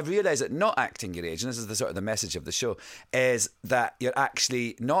 and I've realised that not acting your age, and this is the sort of the message of the show, is that you're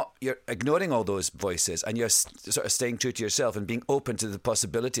actually you're ignoring all those voices, and you're sort of staying true to yourself and being open to the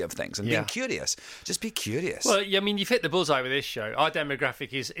possibility of things and being curious. Just be curious. Well, I mean, you've hit the bullseye with this show. Our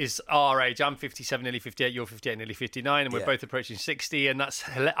demographic is our age. I'm 57, nearly 58. You're 58, nearly 59, and we're both approaching 60, and I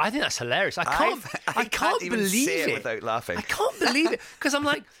think that's hilarious. I can't even believe say it without laughing. I can't believe it, because I'm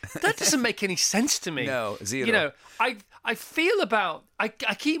like, that doesn't make any sense to me. No, zero. I feel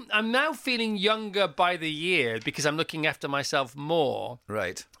I'm now feeling younger by the year because I'm looking after myself more.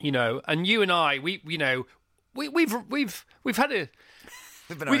 Right. And you and I, we've had a.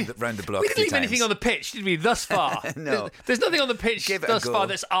 We've been around the block. We didn't leave anything on the pitch, did we, thus far? No. There's nothing on the pitch thus far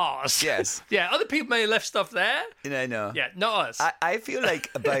that's ours. Yes. Yeah, other people may have left stuff there. No. Yeah, not us. I feel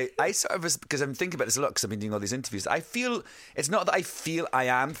like because I'm thinking about this a lot because I've been doing all these interviews. I feel, it's not that I feel I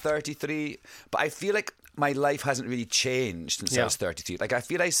am 33, but I feel like my life hasn't really changed since I was 33. Like, I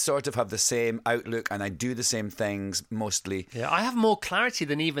feel I sort of have the same outlook and I do the same things mostly. Yeah, I have more clarity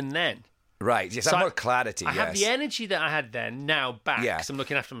than even then. Right, yes, I have more clarity, I have the energy that I had then now back because I'm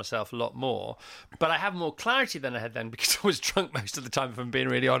looking after myself a lot more. But I have more clarity than I had then because I was drunk most of the time, if I'm being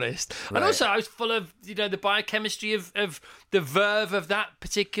really honest. Right. And also I was full of, the biochemistry of the verve of that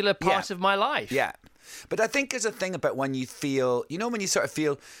particular part of my life. Yeah. But I think there's a thing about when you feel, when you sort of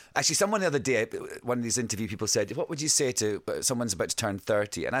feel, actually someone the other day, one of these interview people said, what would you say to someone's about to turn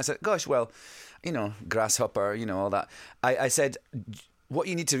 30? And I said, gosh, well, grasshopper, all that. I said, what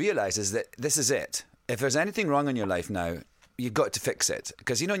you need to realise is that this is it. If there's anything wrong in your life now, you've got to fix it.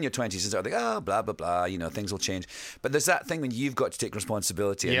 Because, in your 20s, it's sort of like, blah, blah, blah, things will change. But there's that thing when you've got to take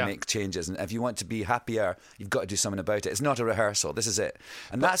responsibility and make changes. And if you want to be happier, you've got to do something about it. It's not a rehearsal. This is it.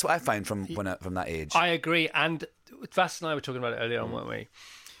 And that's what I found from that age. I agree. And Vass and I were talking about it earlier on, weren't we?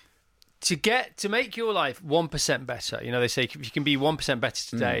 To make your life 1% better, they say if you can be 1% better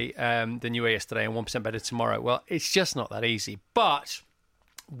today than you were yesterday and 1% better tomorrow, well, it's just not that easy. But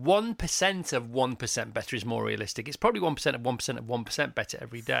 1% of 1% better is more realistic. It's probably 1% of 1% of 1% better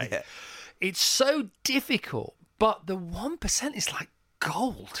every day. Yeah. It's so difficult, but the 1% is like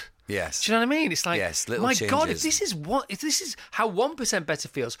gold. Yes. Do you know what I mean? It's like, yes, little my changes. God, if this is how 1% better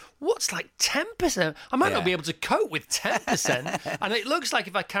feels, what's like 10%? I might not be able to cope with 10%. And it looks like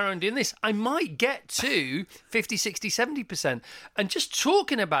if I carry on doing this, I might get to 50, 60, 70%. And just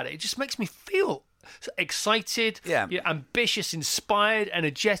talking about it just makes me feel excited, ambitious, inspired,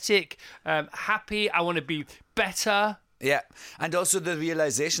 energetic, happy. I want to be better. Yeah. And also the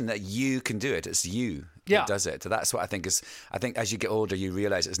realisation that you can do it. It's you that does it. So that's what I think as you get older, you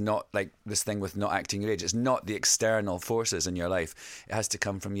realise it's not like this thing with not acting your age. It's not the external forces in your life. It has to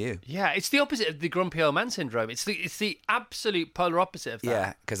come from you. Yeah, it's the opposite of the grumpy old man syndrome. It's the absolute polar opposite of that.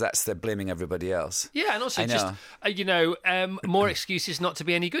 Yeah, because that's the blaming everybody else. Yeah, and also just, more excuses not to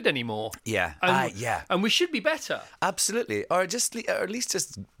be any good anymore. Yeah. And we should be better. Absolutely. Or at least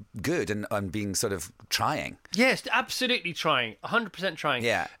just good and being sort of trying. Yes, absolutely trying. 100% trying.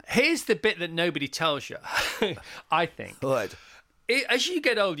 Yeah. Here's the bit that nobody tells you, I think. What? As you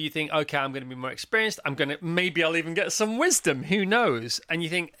get older, you think, okay, I'm going to be more experienced. Maybe I'll even get some wisdom. Who knows? And you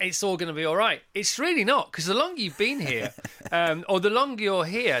think it's all going to be all right. It's really not, because the longer you've been here, or the longer you're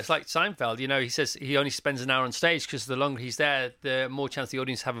here, it's like Seinfeld. He says he only spends an hour on stage because the longer he's there, the more chance the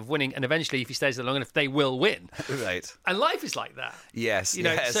audience have of winning. And eventually, if he stays there long enough, they will win. Right. And life is like that. Yes.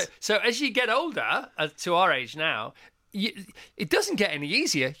 So as you get older, to our age now, it doesn't get any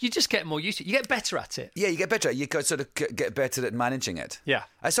easier. You just get more used to it. You get better at it. Yeah, you get better. You could sort of get better at managing it. Yeah.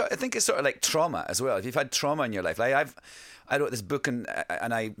 I think it's sort of like trauma as well. If you've had trauma in your life, like I wrote this book and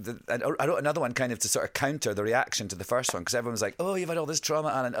I wrote another one kind of to sort of counter the reaction to the first one, because everyone was like, "Oh, you've had all this trauma,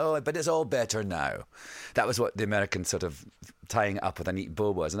 Alan. Oh, but it's all better now." That was what the American sort of tying it up with a neat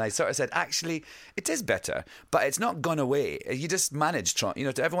bow was, and I sort of said, actually, it is better, but it's not gone away. You just manage trauma.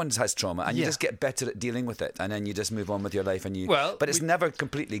 Everyone has trauma, and you just get better at dealing with it, and then you just move on with your life, but it's never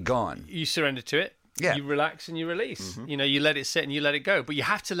completely gone. You surrender to it. Yeah. You relax and you release. Mm-hmm. You let it sit and you let it go, but you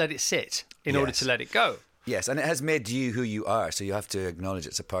have to let it sit in order to let it go. Yes, and it has made you who you are, so you have to acknowledge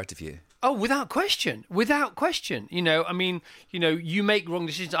it's a part of you. Oh, without question. You make wrong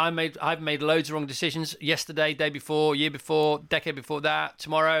decisions. I've made loads of wrong decisions yesterday, day before, year before, decade before that,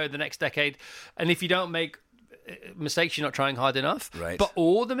 tomorrow, the next decade. And if you don't make mistakes, you're not trying hard enough. Right. But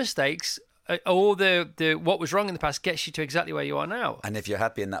all the mistakes, all the what was wrong in the past gets you to exactly where you are now. And if you're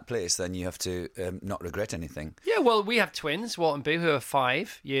happy in that place, then you have to not regret anything. Yeah, well, we have twins, Walt and Boo, who are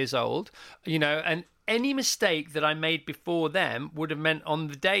 5 years old, and any mistake that I made before them would have meant on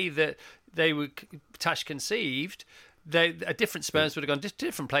the day that they were Tash conceived, different sperms would have gone to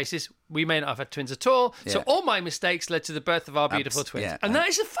different places. We may not have had twins at all. Yeah. So all my mistakes led to the birth of our beautiful twins. Yeah. And that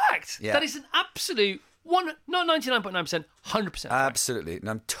is a fact. Yeah. That is an absolute not 99.9%, 100%. Absolutely. And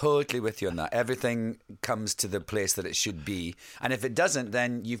I'm totally with you on that. Everything comes to the place that it should be. And if it doesn't,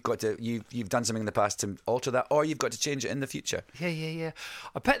 then you've done something in the past to alter that, or you've got to change it in the future. Yeah.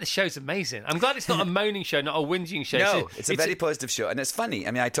 I bet the show's amazing. I'm glad it's not a moaning show, not a whinging show. No, it's a very positive show. And it's funny.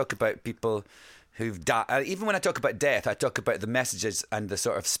 I mean, I talk about people who've died. Even when I talk about death, I talk about the messages and the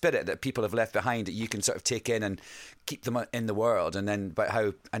sort of spirit that people have left behind that you can sort of take in and keep them in the world. And then about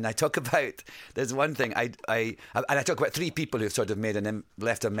how, and I talk about, there's one thing I talk about 3 people who've sort of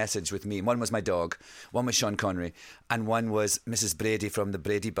left a message with me. One was my dog, one was Sean Connery, and one was Mrs. Brady from the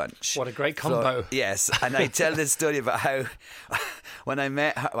Brady Bunch. What a great combo. Yes, and I tell this story about how when I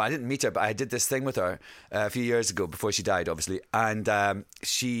met her, well, I didn't meet her, but I did this thing with her a few years ago before she died, obviously, and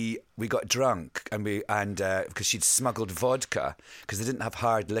we got drunk, and because she'd smuggled vodka because they didn't have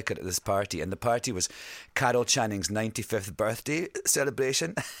hard liquor at this party, and the party was Carol Channing's 95th birthday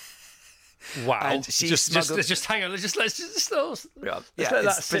celebration. Wow. And she just hang on. Let's let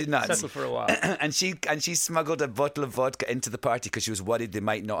that settle for a while. and she smuggled a bottle of vodka into the party because she was worried they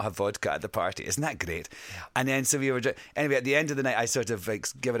might not have vodka at the party. Isn't that great? Yeah. And then so we were anyway. At the end of the night, I sort of like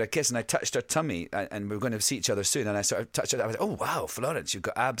give her a kiss and I touched her tummy, and we were going to see each other soon. And I sort of touched her. I was like, "Oh wow, Florence, you've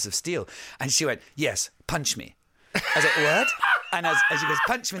got abs of steel." And she went, "Yes, punch me." I was like, "What?" And she goes,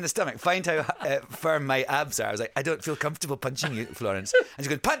 "Punch me in the stomach. Find how firm my abs are." I was like, "I don't feel comfortable punching you, Florence." And she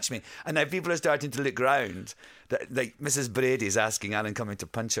goes, "Punch me." And now people are starting to look round. That, like Mrs. Brady's asking Alan Cumming to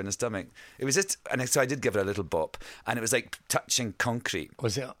punch her in the stomach. It was just, and so I did give her a little bop, and it was like touching concrete.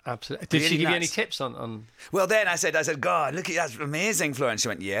 Was it absolutely? Did she give you any tips on? Well, then I said, "God, look at that's amazing, Florence." She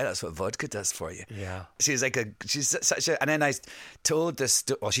went, "Yeah, that's what vodka does for you." Yeah. She's such a, and then I told this.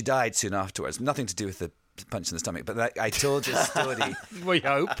 Well, she died soon afterwards. Nothing to do with the punch in the stomach, but I told this story. We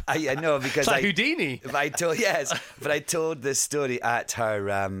hope. I know because it's like Houdini. But I told this story at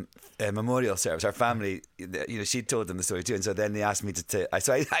her memorial service. Her family, she told them the story too, and so then they asked me to.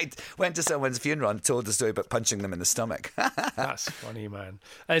 So I went to someone's funeral and told the story about punching them in the stomach. That's funny, man.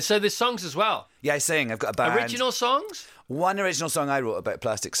 And so there's songs as well. Yeah, I sing. I've got a band. Original songs? One original song I wrote about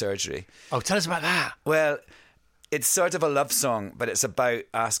plastic surgery. Oh, tell us about that. Well, it's sort of a love song, but it's about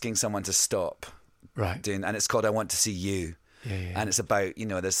asking someone to stop. Right. And it's called I Want to See You. Yeah. And it's about,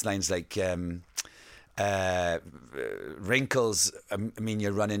 there's lines like wrinkles,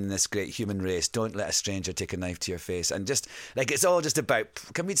 you're running in this great human race. Don't let a stranger take a knife to your face. And just, like, it's all just about,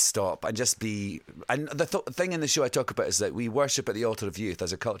 can we stop and just be... And the thing in the show I talk about is that we worship at the altar of youth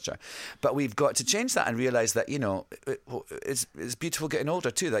as a culture. But we've got to change that and realise that, it's beautiful getting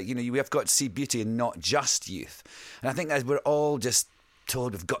older too. That, we have got to see beauty in not just youth. And I think that we're all just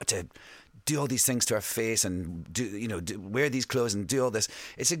told we've got to do all these things to our face and wear these clothes and do all this.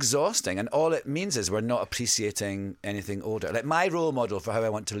 It's exhausting, and all it means is we're not appreciating anything older. Like, my role model for how I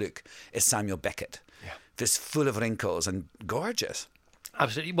want to look is Samuel Beckett. Yeah. Just full of wrinkles and gorgeous.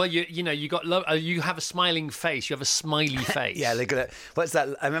 Absolutely. Well, you got love. You have a smiling face. You have a smiley face. Yeah, look at it. What's that?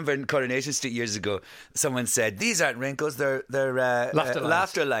 I remember in Coronation Street years ago, someone said, "These aren't wrinkles; they're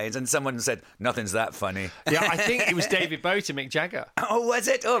laughter lines." And someone said, "Nothing's that funny." Yeah, I think it was David Bowie to Mick Jagger. Oh, was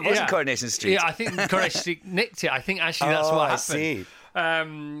it? Oh, it wasn't Coronation Street. Yeah, I think Coronation Street nicked it. I think actually that's what happened. I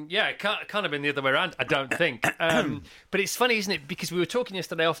see. It can't have been the other way around. I don't think. But it's funny, isn't it? Because we were talking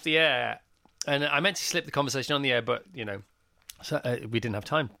yesterday off the air, and I meant to slip the conversation on the air, but So we didn't have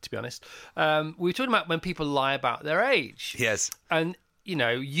time, to be honest. We were talking about when people lie about their age. Yes. And,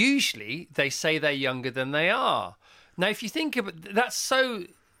 usually they say they're younger than they are. Now, if you think about that's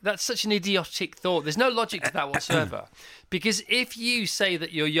such an idiotic thought. There's no logic to that whatsoever. Because if you say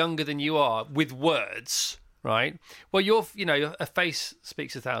that you're younger than you are with words, right? Well, a face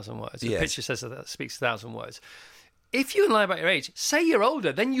speaks 1,000 words. A picture speaks 1,000 words. If you lie about your age, say you're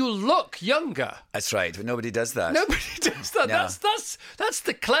older, then you'll look younger. That's right, but nobody does that. Nobody does that. No. That's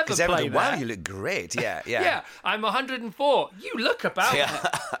the clever play. Wow, you look great. Yeah. Yeah, I'm 104. You look about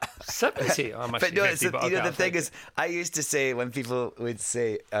 70. I'm actually 50, the thing is, I used to say when people would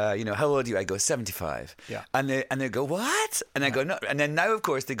say, how old are you? I go 75. Yeah. And they go, what? And I go, no. And then now, of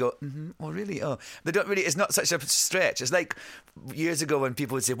course, they go, oh, really? Oh, they don't really. It's not such a stretch. It's like years ago when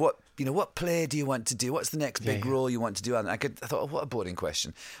people would say, what play do you want to do? What's the next big role you want to do? And I thought, oh, what a boring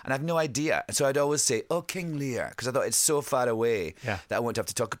question. And I have no idea. And so I'd always say, oh, King Lear, because I thought it's so far away that I won't have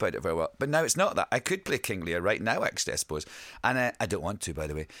to talk about it very well. But now it's not that. I could play King Lear right now, actually, I suppose. And I don't want to, by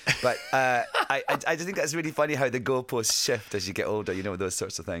the way. But I just think that's really funny how the goalposts shift as you get older, those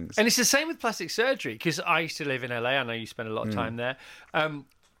sorts of things. And it's the same with plastic surgery, because I used to live in LA. I know you spent a lot of time there.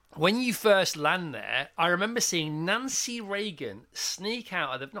 When you first land there, I remember seeing Nancy Reagan sneak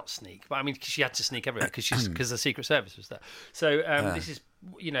out of not sneak, but I mean, she had to sneak everywhere because the Secret Service was there. So this is,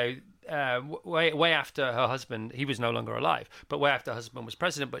 way after her husband, he was no longer alive, but way after her husband was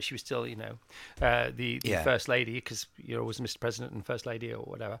president, but she was still, the first lady, because you're always Mr. President and First Lady or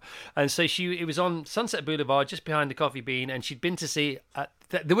whatever. And so it was on Sunset Boulevard, just behind the Coffee Bean, and she'd been to see...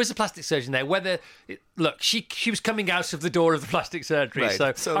 there was a plastic surgeon there. She was coming out of the door of the plastic surgery.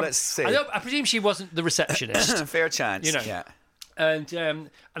 Right. So let's see. I presume she wasn't the receptionist. Fair chance. Yeah. And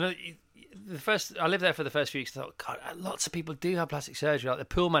I lived there for the first few weeks. I thought, God, lots of people do have plastic surgery. Like the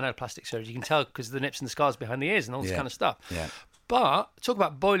pool man had plastic surgery. You can tell because of the nips and the scars behind the ears and all this kind of stuff. Yeah. But talk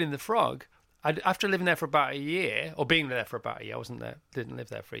about boiling the frog. After living there for about a year, or being there for about a year, didn't live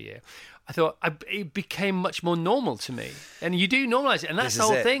there for a year. I thought it became much more normal to me. And you do normalise it. And that's the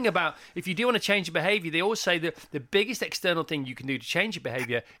whole thing about, if you do want to change your behaviour, they always say that the biggest external thing you can do to change your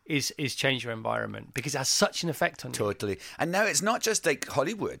behaviour is change your environment, because it has such an effect on you. Totally. And now it's not just like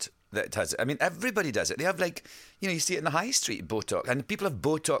Hollywood. that has it. I mean, everybody does it. They have you see it in the high street, Botox. And people have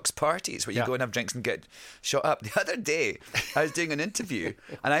Botox parties where you go and have drinks and get shot up. The other day, I was doing an interview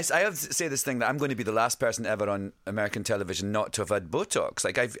and I have to say this thing that I'm going to be the last person ever on American television not to have had Botox.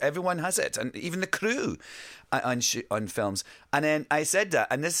 Everyone has it, and even the crew on films. And then I said that,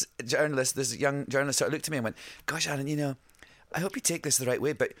 and this young journalist sort of looked at me and went, "Gosh, Alan, I hope you take this the right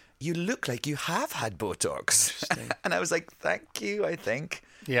way, but you look like you have had Botox." And I was like, "Thank you, I think."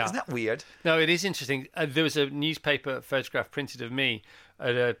 Yeah. Isn't that weird? No, it is interesting. There was a newspaper photograph printed of me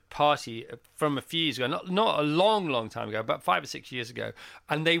at a party from a few years ago, not a long time ago, about 5 or 6 years ago,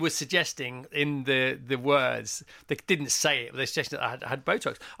 and they were suggesting in the words, they didn't say it, but they suggested that I had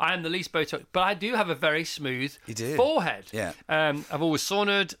Botox. I am the least Botox, but I do have a very smooth forehead. Yeah. I've always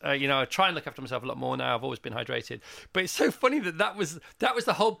saunered. I try and look after myself a lot more now. I've always been hydrated. But it's so funny that was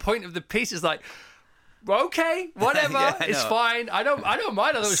the whole point of the piece. Is like, okay, whatever, Yeah, it's fine. I don't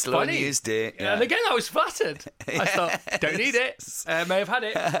mind. I thought it was funny. Used it, yeah. And again, I was flattered. I thought, don't need it. May have had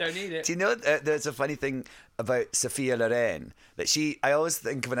it. Don't need it. Do you know there's a funny thing about Sophia Loren that I always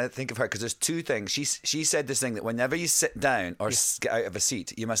think when I think of her, because there's two things. She said this thing that whenever you sit down or get out of a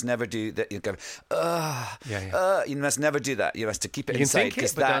seat, you must never do that. You go, you must never do that. You must to keep it inside,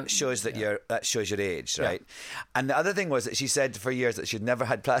 because that shows that that shows your age, right? And the other thing was that she said for years that she'd never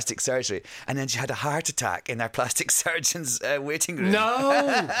had plastic surgery, and then she had a heart attack in our plastic surgeon's waiting room.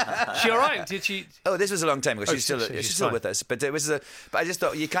 No, she all right? Did she? Oh, this was a long time ago. She's still with us, but it was but I just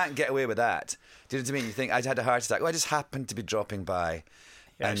thought you can't get away with that. Do you know what I mean? You think I'd had a heart attack. Oh, I just happened to be dropping by.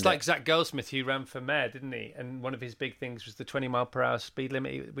 Yeah, it's like Zach Goldsmith, who ran for mayor, didn't he? And one of his big things was the 20-mile-per-hour speed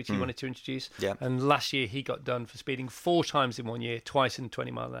limit, which he wanted to introduce. Yeah. And last year he got done for speeding 4 times in 1 year, twice in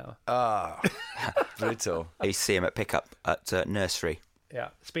 20 miles an hour. Ah, brutal. I used to see him at pickup at nursery. Yeah,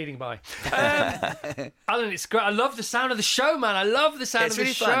 speeding by. Alan, it's great. I love the sound of the show, man. I love the sound of the show.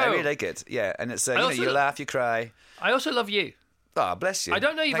 It's really fun. I really like it. Yeah, and it's you laugh, you cry. I also love you. Oh, bless you. I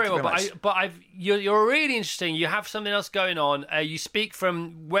don't know you very well, but you're really interesting. You have something else going on. You speak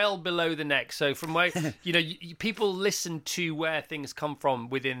from well below the neck, so from where people listen to where things come from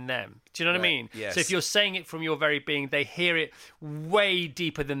within them. Do you know what I mean? Yes. So if you're saying it from your very being, they hear it way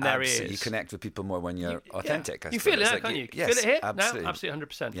deeper than their ears. You connect with people more when you're authentic. You feel it, can't you? Yes, feel it here? absolutely. No, absolutely,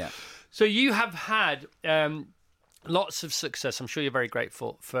 100%. Yeah. So you have had lots of success. I'm sure you're very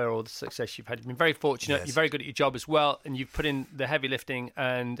grateful for all the success you've had. You've been very fortunate. Yes. You're very good at your job as well, and you've put in the heavy lifting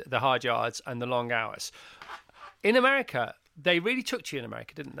and the hard yards and the long hours. In America, they really took to you in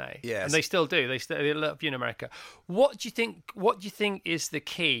America, didn't they? Yes. And they still do. They love you in America. What do you think is the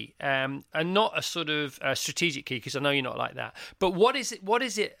key? And not a sort of strategic key, because I know you're not like that. But what is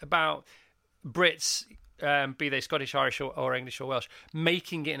it about Brits, be they Scottish, Irish or English or Welsh,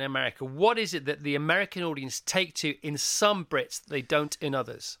 making it in America? What is it that the American audience take to in some Brits that they don't in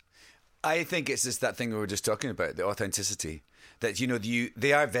others? I think it's just that thing we were just talking about, the authenticity. That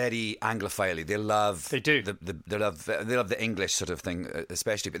they are very Anglophile. They love they love the English sort of thing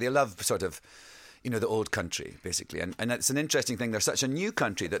especially, but they love sort of the old country, basically. And it's an interesting thing. They're such a new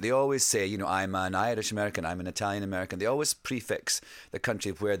country that they always say, I'm an Irish American, I'm an Italian American. They always prefix the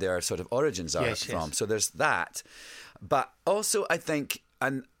country of where their sort of origins are from. Yes. So there's that. But also, I think,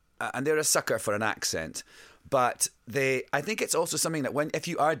 and they're a sucker for an accent, but I think it's also something that if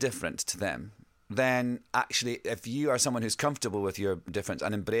you are different to them, then actually, if you are someone who's comfortable with your difference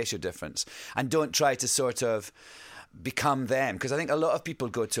and embrace your difference and don't try to sort of become them, because I think a lot of people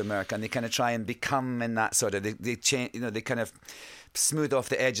go to America and they kind of try and become in that sort of they change, they kind of smooth off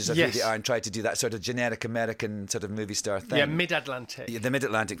the edges of who they are and try to do that sort of generic American sort of movie star thing. Yeah, mid-Atlantic. Yeah, the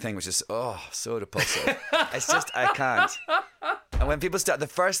mid-Atlantic thing, which is so repulsive. It's just I can't. And when the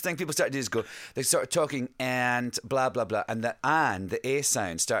first thing people start to do is they start talking and blah blah blah, and the A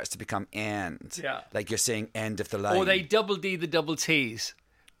sound starts to become and. Yeah. Like you're saying end of the line. Or they double D the double T's.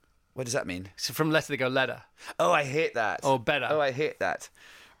 What does that mean? So from letter they go letter. Oh, I hate that. Or better. Oh, I hate that.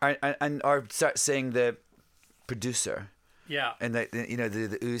 Or start saying the producer. Yeah. And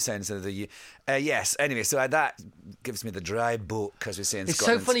the ooh sound instead of the you. Yes. Anyway, so that gives me the dry book, as we say in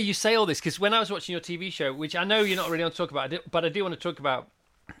Scotland. It's so funny you say all this, because when I was watching your TV show, which I know you're not really on to talk about, but I do want to talk about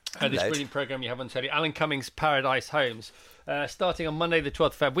this brilliant programme you have on telly, Alan Cumming's Paradise Homes, starting on Monday the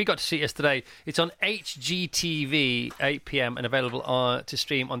 12th of Feb. We got to see it yesterday. It's on HGTV, 8 p.m, and available to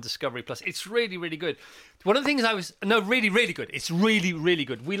stream on Discovery Plus. It's really, really good. One of the things really, really good. It's really, really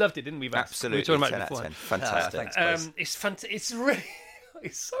good. We loved it, didn't we, Vance? Absolutely. We were talking about it before. Fantastic. It's really,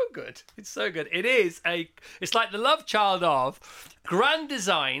 it's so good. It's so good. It's like the love child of grand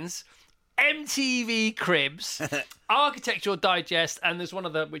designs, MTV Cribs, Architectural Digest, and there's one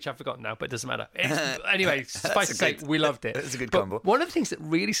other which I've forgotten now, but it doesn't matter. Anyway, suffice to say, we loved it. It's a good but combo. One of the things that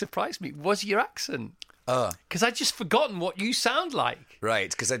really surprised me was your accent. Because I'd just forgotten what you sound like.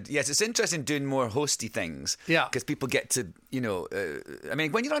 Right, because yes, it's interesting doing more hosty things. Yeah. Because people get to, I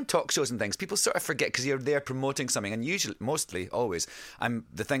mean, when you're on talk shows and things, people sort of forget because you're there promoting something, and usually, mostly, always,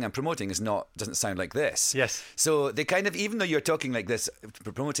 the thing I'm promoting doesn't sound like this. Yes. So they kind of, even though you're talking like this,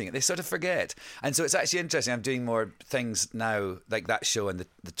 promoting it, they sort of forget. And so it's actually interesting. I'm doing more things now, like that show, and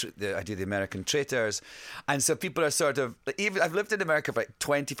I do the American Traitors, and so people are sort of, even I've lived in America for like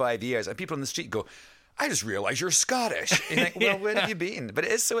 25 years, and people on the street go, I just realised you're Scottish. And you think, well, where have you been? But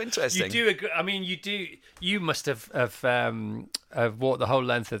it is so interesting. You do. I mean, you do. You must have walked the whole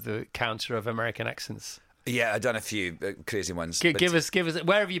length of the counter of American accents. Yeah, I've done a few crazy ones. Give us.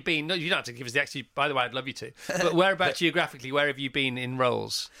 Where have you been? No, you don't have to give us the accent. By the way, I'd love you to. But whereabouts geographically? Where have you been in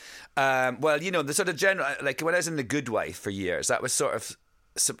roles? Well, the sort of general, like when I was in The Good Wife for years, that was sort of,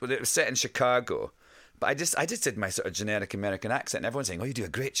 it was set in Chicago. But I just did my sort of generic American accent. And everyone's saying, "Oh, you do a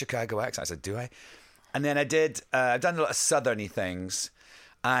great Chicago accent." I said, "Do I?" And then I've done a lot of southerny things,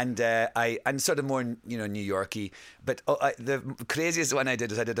 and sort of more, New Yorky. But the craziest one I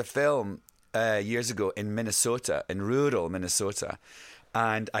did is I did a film years ago in Minnesota, in rural Minnesota,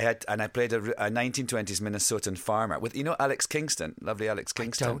 and I played a 1920s Minnesotan farmer with Alex Kingston, lovely Alex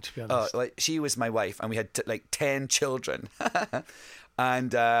Kingston. I don't, to be honest. She was my wife, and we had 10 children,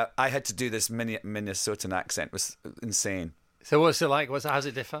 and I had to do this Minnesotan accent. It was insane. So what's it like? How's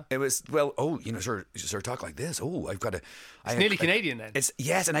it differ? It was, sort of talk like this. Oh, I've got to... It's nearly Canadian then.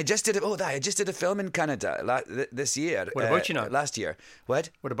 Yes, and I just did it. I just did a film in Canada this year. What about last year.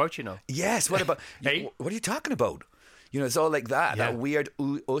 What? What about Yes, what about... Hey? What are you talking about? It's all like that, that weird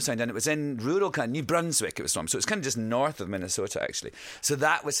O sound. And it was in rural New Brunswick it was from. So it's kind of just north of Minnesota, actually. So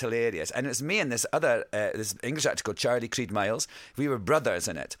that was hilarious. And it was me and this other, this English actor called Charlie Creed Miles. We were brothers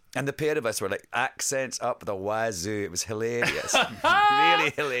in it. And the pair of us were like accents up the wazoo. It was hilarious.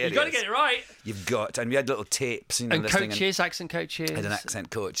 Really hilarious. You've got to get it right. You've got. And we had little tapes. And coaches, accent coaches. I had an accent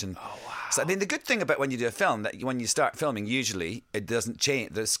coach. And oh, wow. So, I mean, the good thing about when you do a film, that when you start filming, usually it doesn't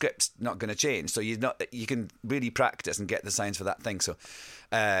change. The script's not going to change. So you can really practice and get the signs for that thing. So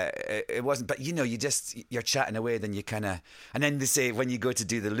it wasn't, but you're chatting away, then you kind of, and then they say when you go to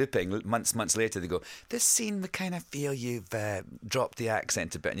do the looping months later, they go, this scene we kind of feel you've dropped the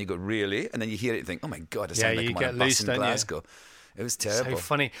accent a bit, and you go, really? And then you hear it and think, oh my God, I sound like I'm on a bus in Glasgow. It was terrible. So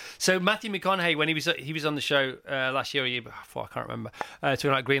funny. So Matthew McConaughey, when he was on the show last year or year before, I can't remember, talking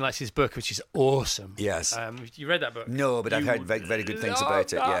about Green Lights, his book, which is awesome. Yes. You read that book? No, but I've heard very, very good things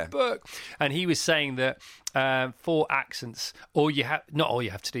about it. Yeah. Book. And he was saying that for accents, not all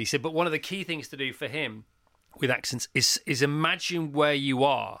you have to do. He said, but one of the key things to do for him with accents is imagine where you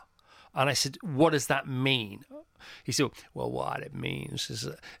are. And I said, what does that mean? He said, well, what it means is,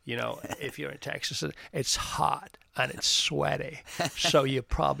 if you're in Texas, it's hot and it's sweaty, so you're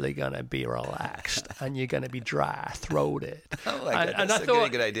probably going to be relaxed and you're going to be dry-throated. Oh, my God, that's a really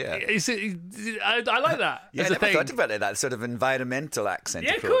good idea. I like that. Yeah, I never thought about it, that sort of environmental accent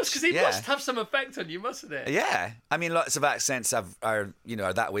approach. Of course, because it must have some effect on you, mustn't it? Yeah. I mean, lots of accents are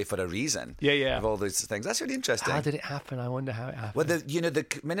that way for a reason. Yeah. Of all those things. That's really interesting. How did it happen? I wonder how it happened. Well,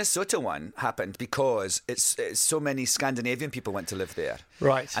 the Minnesota one happened because it's so many Scandinavian people went to live there.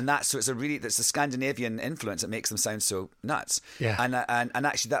 Right. And it's the Scandinavian influence that makes them sound so nuts. Yeah. And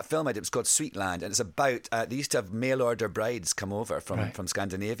actually that film I did was called Sweetland, and it's about they used to have mail order brides come over from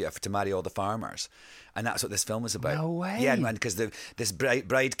Scandinavia to marry all the farmers. And that's what this film was about. No way. Yeah, and because this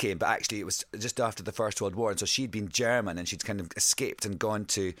bride came, but actually it was just after the First World War, and so she'd been German and she'd kind of escaped and gone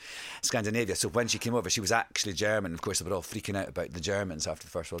to Scandinavia. So when she came over, she was actually German. Of course, they were all freaking out about the Germans after the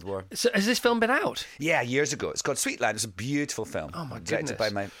First World War. So has this film been out? Yeah, years ago. It's called Sweetland. It's a beautiful film. Oh my goodness. Directed by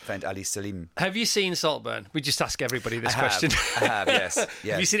my friend Ali Salim. Have you seen Saltburn? We just ask everybody this question. I have, yes.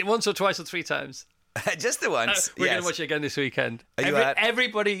 Have you seen it once or twice or three times? Just the once. We're going to watch it again this weekend.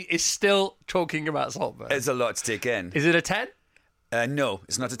 Everybody is still talking about Saltburn. It's a lot to take in. Is it a 10? No,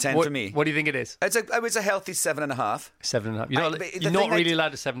 it's not a 10 for me. What do you think it is? It was a healthy 7.5. 7.5. You're not really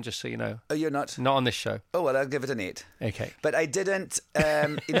allowed a 7, just so you know. Oh, you're not? Not on this show. Oh, well, I'll give it an 8. Okay. But I didn't...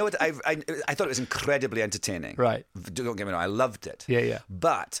 you know what? I thought it was incredibly entertaining. Right. Don't get me wrong, I loved it. Yeah.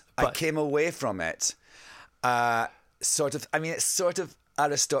 But I came away from it it's sort of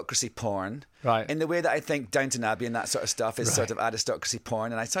aristocracy porn. Right. In the way that I think Downton Abbey and that sort of stuff is sort of aristocracy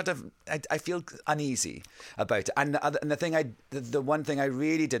porn, and I feel uneasy about it. And the one thing I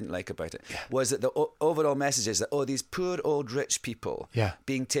really didn't like about it was that the overall message is that these poor old rich people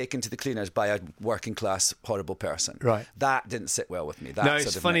being taken to the cleaners by a working class horrible person. Right. That didn't sit well with me. That No, it's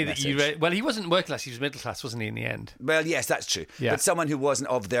sort of funny that message. you read. Well, he wasn't working class; he was middle class, wasn't he? In the end. Well, yes, that's true. Yeah. But someone who wasn't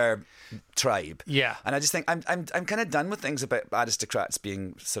of their tribe. Yeah. And I just think I'm kind of done with things about aristocrats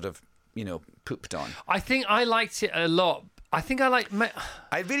being sort of, pooped on. I think I liked it a lot. I think I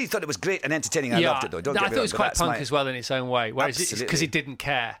I really thought it was great and entertaining. I loved it though. Don't get me I thought it was wrong, quite punk as well in its own way. Whereas because it didn't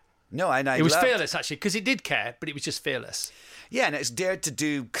care. No, it was fearless actually because it did care, but it was just fearless. Yeah, and it's dared to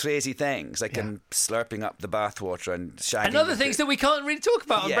do crazy things like slurping up the bathwater and shagging. And other things that we can't really talk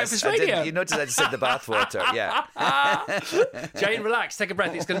about on Breakfast Radio. You noticed I just said the bathwater, yeah. Jane, relax, take a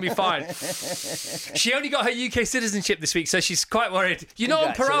breath, it's going to be fine. She only got her UK citizenship this week, so she's quite worried. You're not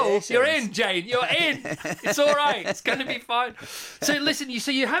on parole, you're in, Jane, you're in. It's all right, it's going to be fine. So listen,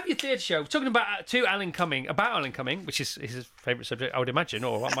 you have your theatre show, talking about Alan Cumming, which is his favourite subject, I would imagine,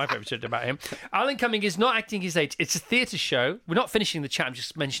 or my favourite subject about him. Alan Cumming is not acting his age, it's a theatre show. We're not finishing the chat, I'm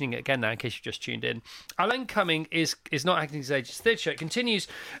just mentioning it again now in case you've just tuned in. Alan Cumming is not acting his age. It's a theatre show. It continues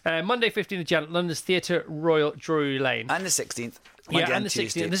Monday 15th of January at London's Theatre Royal, Drury Lane. And the 16th. Monday and the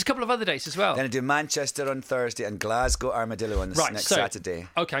 16th. There's a couple of other dates as well. Then I do Manchester on Thursday and Glasgow Armadillo on the next Saturday.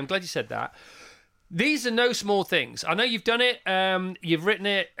 Okay, I'm glad you said that. These are no small things. I know you've done it. You've written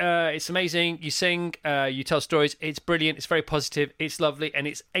it. It's amazing. You sing. You tell stories. It's brilliant. It's very positive. It's lovely. And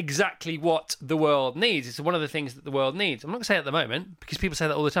it's exactly what the world needs. It's one of the things that the world needs. I'm not going to say it at the moment because people say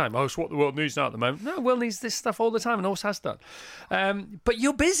that all the time. Oh, it's what the world needs now at the moment. No, the world needs this stuff all the time and always has done. But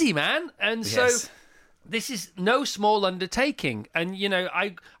you're busy, man. And so this is no small undertaking. And,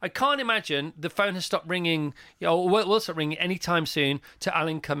 I can't imagine the phone has stopped ringing, or will stop ringing anytime soon to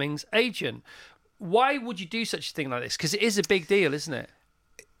Alan Cumming's agent. Why would you do such a thing like this? Because it is a big deal, isn't it?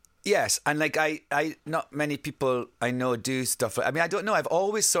 Yes, and I not many people I know do stuff. I don't know. I've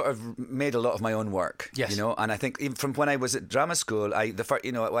always sort of made a lot of my own work. Yes. And I think even from when I was at drama school,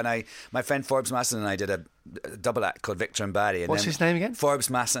 my friend Forbes Masson and I did a double act called Victor and Barry. And what's his name again? Forbes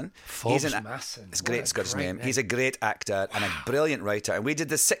Masson. Masson. It's a great Scottish name. He's a great actor and a brilliant writer. And we did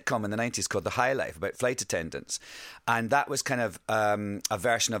this sitcom in the 90s called The High Life about flight attendants. And that was kind of a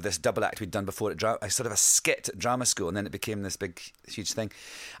version of this double act we'd done before at sort of a skit at drama school, and then it became this big, huge thing.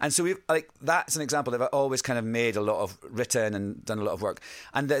 And so that's an example that I've always kind of made written and done a lot of work.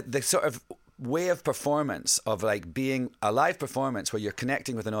 And the sort of way of performance of being a live performance where you're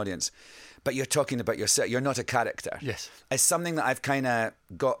connecting with an audience, but you're talking about yourself. You're not a character. Yes. It's something that I've kind of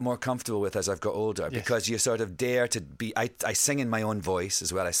got more comfortable with as I've got older, because you sort of dare to be. I sing in my own voice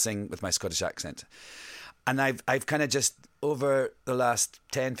as well. I sing with my Scottish accent. And I've kind of just, over the last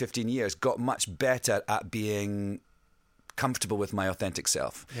 10, 15 years, got much better at being comfortable with my authentic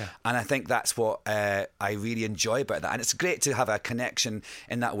self. Yeah. And I think that's what I really enjoy about that. And it's great to have a connection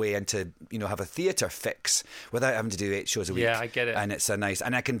in that way and to, have a theatre fix without having to do 8 shows a week. Yeah, I get it. And it's and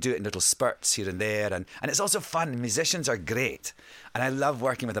I can do it in little spurts here and there. And it's also fun. Musicians are great. And I love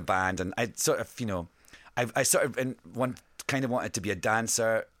working with a band. And I sort of, I sort of wanted to be a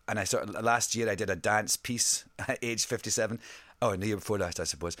dancer. And last year I did a dance piece at age 57. Oh, and the year before that, I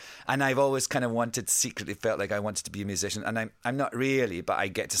suppose. And I've always kind of secretly felt like I wanted to be a musician. And I'm not really, but I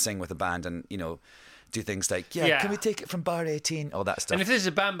get to sing with a band and, do things like, can we take it from bar 18? All that stuff. And if there's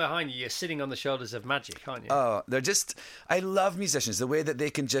a band behind you, you're sitting on the shoulders of magic, aren't you? Oh, I love musicians, the way that they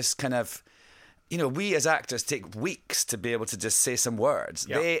can just kind of, we as actors take weeks to be able to just say some words.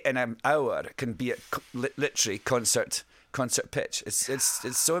 Yep. They, in an hour, can be at literally concert pitch.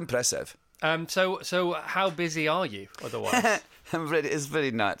 It's so impressive. So how busy are you otherwise? It's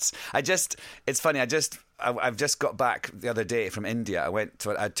very nuts. It's funny. I've just got back the other day from India.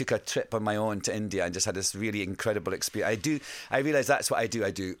 I took a trip on my own to India and just had this really incredible experience. I realise that's what I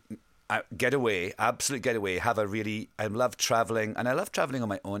do. Get away, absolute get away. I love travelling, and I love travelling on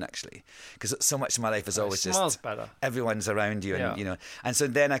my own actually, because so much of my life is always just better. Everyone's around you, and and so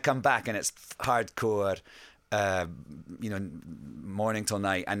then I come back and it's hardcore. Morning till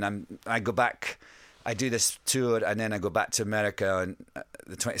night, and I go back. I do this tour, and then I go back to America on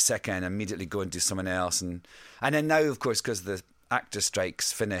the 22nd. Immediately go and do someone else, and then now, of course, because the actor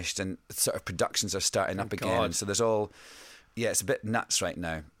strike's finished and sort of productions are starting up again. And so there's it's a bit nuts right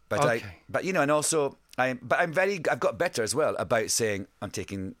now. But okay. And also I've got better as well about saying I'm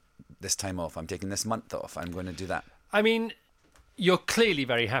taking this time off. I'm taking this month off. I'm going to do that. I mean, you're clearly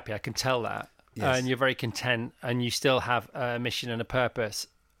very happy. I can tell that. Yes. And you're very content, and you still have a mission and a purpose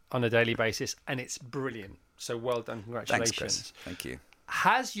on a daily basis, and it's brilliant. So well done, congratulations. Thanks, Chris. Thank you.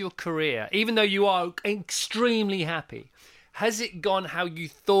 has your career, even though you are extremely happy, has it gone how you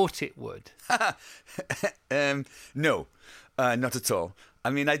thought it would? No, not at all. I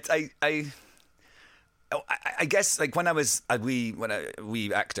mean, I guess like when I was a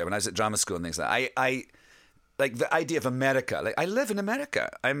wee actor, when I was at drama school and things like that, I like the idea of America. Like I live in America.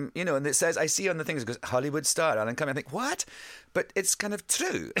 I'm, and it says I see on the things it goes Hollywood star Alan Cumming. I think what, but it's kind of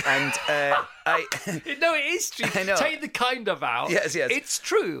true. And no, it is true. I know. Take the kind of out. Yes, it's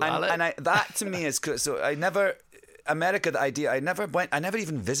true. And that to me is good. So I never America. The idea I never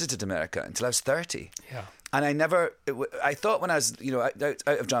even visited America until I was 30. Yeah. And I thought when I was, out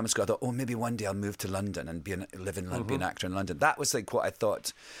of drama school, I thought, oh, maybe one day I'll move to London and be an actor in London. That was like what I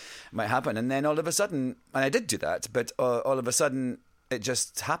thought might happen. And then all of a sudden, and I did do that, but all of a sudden it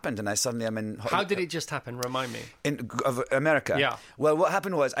just happened, and I'm in. How did it just happen? Remind me. Of America. Yeah. Well, what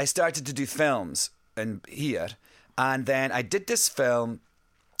happened was I started to do films here, and then I did this film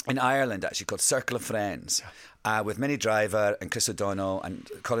in Ireland actually called Circle of Friends, with Minnie Driver and Chris O'Donnell and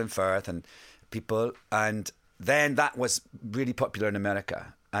Colin Firth and people, and then that was really popular in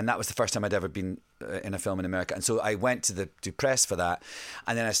America, and that was the first time I'd ever been in a film in America. And so I went to do press for that,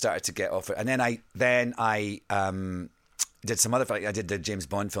 and then I started to get offered, and then I did some other. I did the James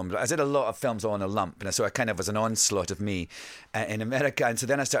Bond film. I did a lot of films all in a lump, and so I kind of was an onslaught of me in America. And so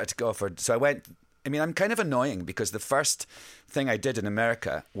then I started to get offered. So I went. I mean, I'm kind of annoying because the first thing I did in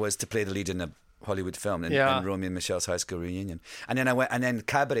America was to play the lead in a Hollywood film in Romeo and Michelle's high school reunion, and then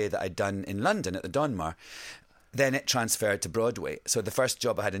Cabaret that I'd done in London at the Donmar, then it transferred to Broadway. So the first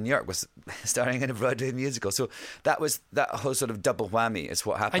job I had in New York was starring in a Broadway musical. So that whole sort of double whammy is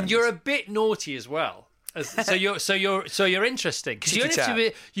what happened. And you're a bit naughty as well. So you're interesting, because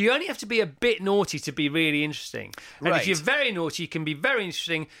you only have to be a bit naughty to be really interesting. And if you're very naughty, you can be very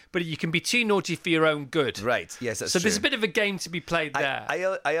interesting, but you can be too naughty for your own good. Right. Yes, that's true. So there's a bit of a game to be played there.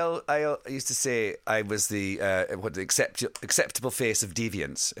 I used to say I was the acceptable face of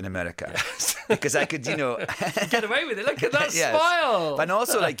deviance in America, because I could get away with it. Look at that smile. And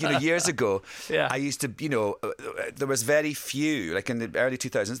also years ago, I used to there was very few, like in the early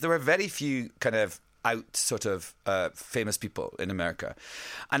 2000s, there were very few kind of out sort of famous people in America,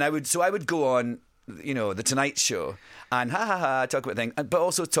 and I would go on the Tonight Show and talk about things, but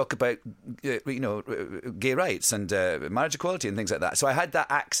also talk about gay rights and marriage equality and things like that. So I had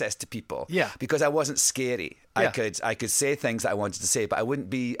that access to people, because I wasn't scary. I could say things that I wanted to say, but I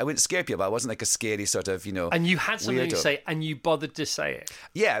wouldn't scare people. I wasn't like a scary sort of And you had something weirdo to say, and you bothered to say it.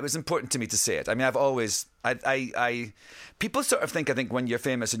 Yeah, it was important to me to say it. I mean, I've always people sort of think when you're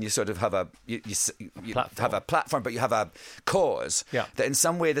famous and you sort of have you have a platform, but you have a cause, that in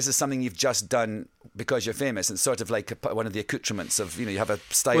some way this is something you've just done because you're famous. It's sort of like one of the accoutrements of you have a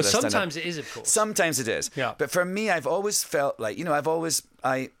stylist. Well, sometimes it is, of course. Sometimes it is. Yeah. But for me, I've always felt like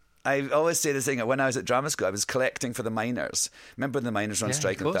I always say this thing. When I was at drama school, I was collecting for the miners. Remember the miners were on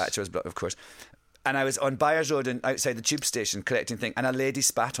strike and Thatcher was, of course. And I was on Byers Road and outside the tube station collecting things, and a lady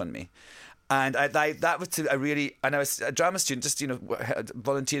spat on me. And that was and I was a drama student, just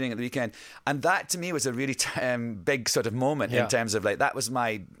volunteering at the weekend, and that to me was a really big sort of moment in terms of that was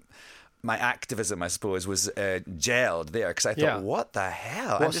my activism, I suppose, was gelled there, because I thought, what the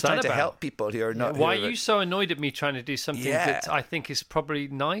hell? I'm just trying to help people who are not. Why are you so annoyed at me trying to do something that I think is probably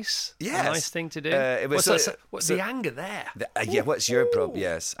nice? Yes. A nice thing to do. It was what's the anger there? What's your problem?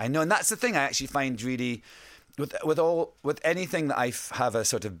 Yes, I know, and that's the thing I actually find really. With anything that I have a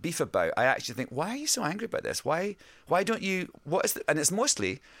sort of beef about, I actually think, why are you so angry about this? Why don't you? And it's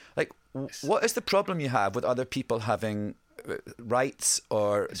mostly like, what is the problem you have with other people having rights,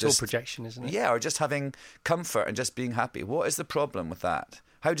 or it's just all projection, isn't it? Yeah, or just having comfort and just being happy. What is the problem with that?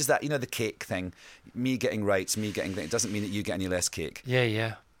 How does that, the cake thing, me getting rights, me getting things, it doesn't mean that you get any less cake.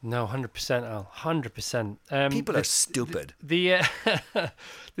 Yeah. No, 100%, Al. 100%. People are stupid. The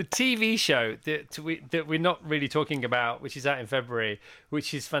TV show that we're not really talking about, which is out in February,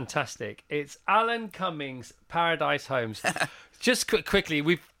 which is fantastic. It's Alan Cumming's Paradise Homes. Just quickly,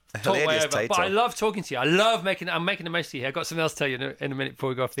 we've talked way over, but I love talking to you. I'm making the most of you here. I've got something else to tell you in a minute before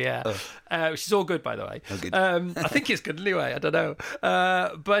we go off the air, which is all good, by the way. Oh, good. I think it's good anyway. I don't know.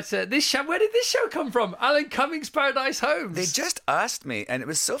 But this show, where did this show come from? Alan Cumming's Paradise Homes. They just asked me, and it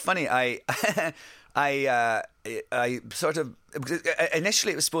was so funny. I sort of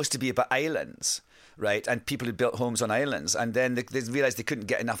initially it was supposed to be about islands. Right, and people who built homes on islands, and then they realised they couldn't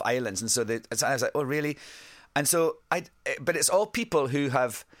get enough islands, and so I was like, oh, really? And so but it's all people who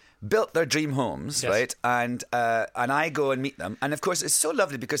have built their dream homes, right? And I go and meet them, and of course it's so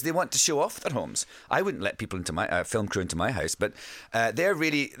lovely because they want to show off their homes. I wouldn't let people into my film crew into my house, but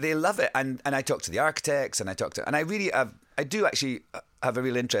they love it. And I talk to the architects, and I really have. I do actually have a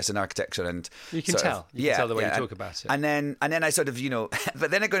real interest in architecture, and you can tell. You can tell the way you talk about it. And then I sort of,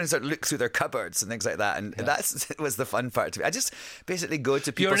 but then I go and sort of look through their cupboards and things like that, and that was the fun part to me. I just basically go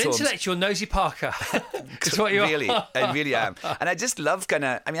to people's homes. You're an intellectual nosy Parker. That's what you are. I really am, and I just love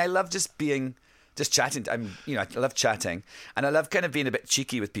I love just chatting. I love chatting, and I love kind of being a bit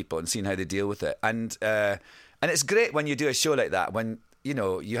cheeky with people and seeing how they deal with it. And it's great when you do a show like that, when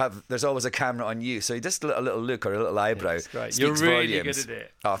there's always a camera on you, so just a little look or a little eyebrow. You're really volumes. good at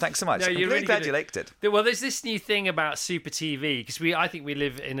it. Oh, thanks so much. I'm really glad you liked it. Well, there's this new thing about super TV, because I think we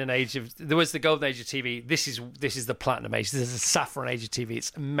live in an age of. There was the golden age of TV. This is the platinum age. This is the saffron age of TV.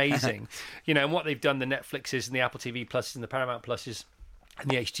 It's amazing, and what they've done, the Netflixes and the Apple TV Pluses and the Paramount Pluses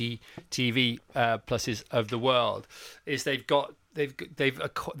and the HGTV Pluses of the world, is they've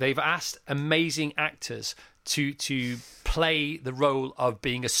asked amazing actors to play the role of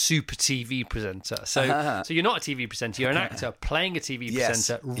being a super TV presenter. So you're not a TV presenter, you're an actor playing a TV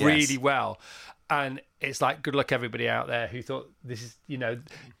presenter really well. And it's like, good luck everybody out there who thought this is,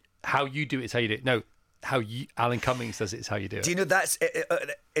 how you do it is how you do it. No, Alan Cummings does it is how you do it. Do you know that's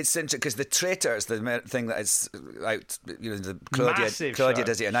it's interesting because The Traitors, the thing that is out, Claudia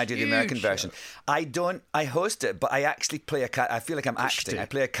does it, and I do the American version. I host it, but I actually play I feel like I'm acting. I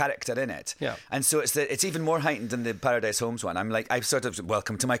play a character in it, and so it's even more heightened than the Paradise Homes one. I'm like, I sort of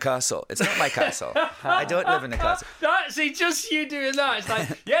welcome to my castle. It's not my castle. I don't live in a castle. See, just you doing that. It's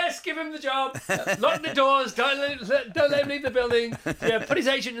like, yes, give him the job. Lock the doors. Don't let him leave the building. Yeah, put his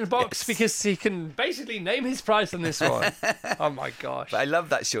agent in a box because he can basically name his price on this one. Oh my gosh! But I love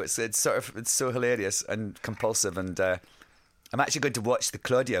that show. It's so hilarious and compulsive, and I'm actually going to watch the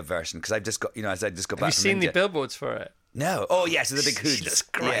Claudia version because I've just got back. Have you seen the billboards for it? No. Oh yes, the big hoods. She looks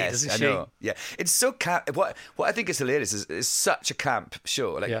great, yes, doesn't she? I know. Yeah, it's so camp. What I think is hilarious is such a camp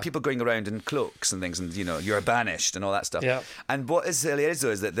show. Like people going around in cloaks and things, and you're banished and all that stuff. Yeah. And what is hilarious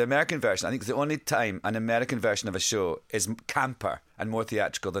though is that the American version, I think, is the only time an American version of a show is camper and more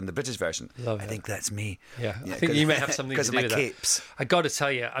theatrical than the British version. I think that's me. Yeah, I think you may have something to do with that. Because of my capes. I got to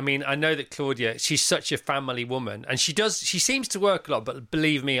tell you, I mean, I know that Claudia, she's such a family woman, and she seems to work a lot, but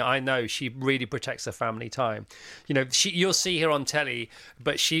believe me, I know she really protects her family time. You'll see her on telly,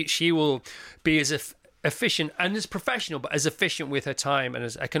 but she will be as efficient and as professional, but as efficient with her time and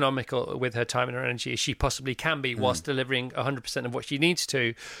as economical with her time and her energy as she possibly can be, whilst delivering 100% of what she needs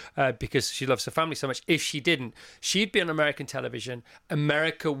to, because she loves her family so much. If she didn't, she'd be on American television.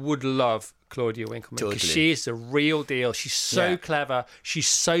 America would love Claudia Winkleman because she is the real deal. She's so clever. She's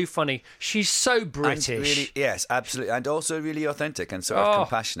so funny. She's so British. And really, yes, absolutely, and also really authentic and sort of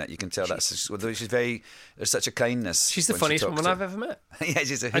compassionate. You can tell although she's very. There's such a kindness. She's the funniest woman I've ever met.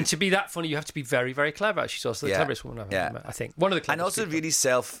 And to be that funny, you have to be very, very clever. She's also the cleverest woman I've ever met. I think one of the cleverest. And also people. really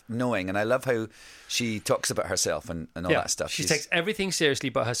self-knowing. And I love how she talks about herself and all that stuff. She takes everything seriously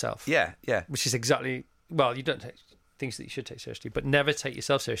but herself. Yeah. Which is exactly you don't take things that you should take seriously, but never take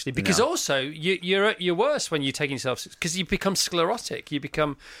yourself seriously, because also you're worse when you're taking yourself, because you become sclerotic, you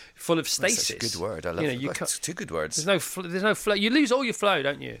become full of stasis. That's such a good word. I love it. That's two good words. There's no flow. You lose all your flow,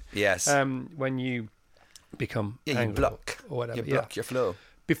 don't you? Yes. When you become angry, you block or whatever. You block your flow.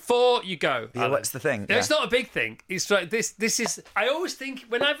 Before you go, Alan, what's the thing? It's not a big thing. It's like this is. I always think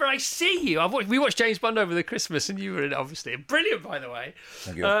whenever I see you, we watched James Bond over the Christmas, and you were in it, obviously brilliant, by the way.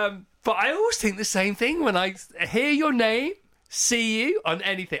 Thank you. But I always think the same thing when I hear your name, see you on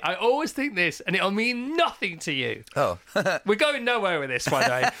anything. I always think this, and it'll mean nothing to you. Oh, we're going nowhere with this one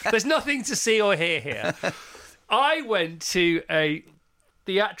day. There's nothing to see or hear here. I went to a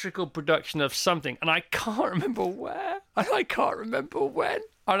theatrical production of something, and I can't remember where, and I can't remember when,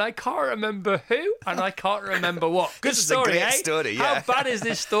 and I can't remember who, and I can't remember what. Good this story, is a great story. Yeah. How bad is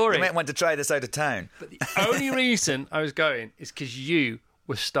this story? You might want to try this out of town. But the only reason I was going is because you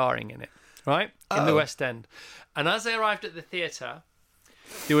were starring in it, right? In the West End. And as I arrived at the theatre,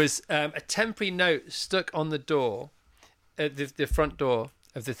 there was a temporary note stuck on the door, the front door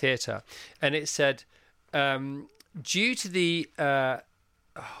of the theatre, and it said, due to the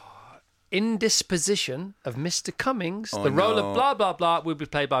indisposition of Mr. Cummings, the role of blah, blah, blah will be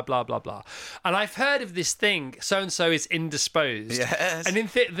played by blah, blah, blah. And I've heard of this thing, so-and-so is indisposed. Yes. And in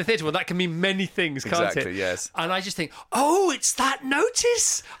the theatre, well, that can mean many things, can't it? Exactly, yes. And I just think, it's that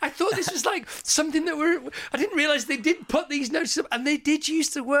notice. I thought this was like something I didn't realise they did put these notices up, and they did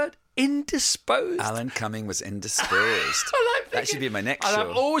use the word indisposed. Alan Cumming was indisposed. That should be my next show. And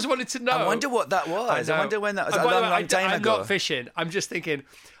I've always wanted to know. I wonder what that was. I wonder when that was. A long time ago. I'm not fishing. I'm just thinking,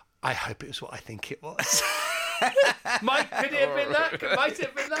 I hope it was what I think it was. Could it have been that? Might it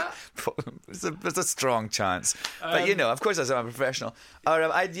have been that? There's a strong chance. But, of course, as I'm a professional.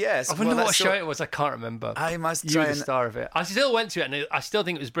 Yes. I wonder what show it was. I can't remember. I must You try were the and... star of it. I still went to it, and I still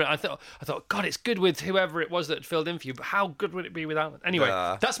think it was brilliant. I thought, God, it's good with whoever it was that filled in for you, but how good would it be without it? Anyway,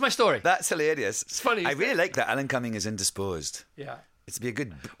 that's my story. That's hilarious. It's funny. I really like that Alan Cumming is indisposed. Yeah. It's be a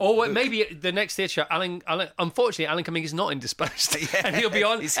good. Or maybe the next theatre show, unfortunately, Alan Cumming is not indisposed, and he'll be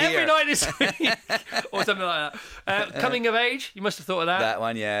on every night this week, or something like that. Coming of Age, you must have thought of that. That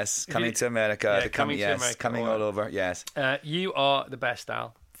one, yes. Coming to America. Yeah, Coming to America. Coming all over, yes. You are the best,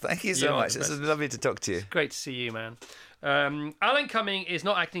 Al. Thank you so much. This is lovely to talk to you. It's great to see you, man. Alan Cumming is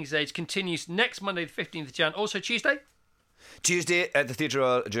Not Acting His Age continues next Monday, the 15th of Jan. Also Tuesday at the Theatre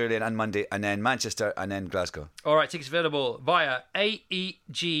Royal, Julian, and Monday, and then Manchester, and then Glasgow. All right, tickets available via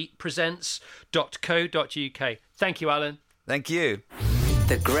aegpresents.co.uk. Thank you, Alan. Thank you.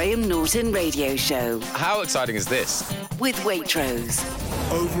 The Graham Norton Radio Show. How exciting is this? With Waitrose.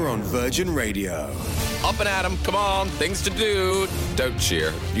 Over on Virgin Radio. Up and at 'em, come on, things to do. Don't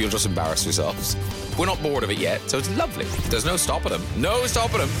cheer, you'll just embarrass yourselves. We're not bored of it yet, so it's lovely. There's no stopping them. No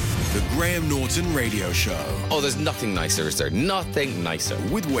stopping them. The Graham Norton Radio Show. Oh, there's nothing nicer, is there? Nothing nicer.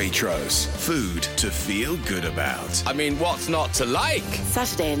 With Waitrose. Food to feel good about. I mean, what's not to like?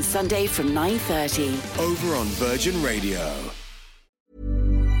 Saturday and Sunday from 9:30. Over on Virgin Radio.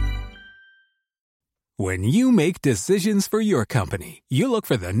 When you make decisions for your company, you look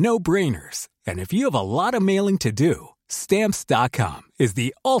for the no-brainers. And if you have a lot of mailing to do, Stamps.com is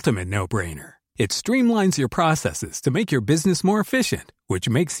the ultimate no-brainer. It streamlines your processes to make your business more efficient, which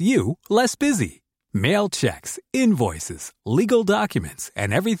makes you less busy. Mail checks, invoices, legal documents,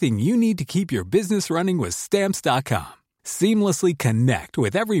 and everything you need to keep your business running with Stamps.com. Seamlessly connect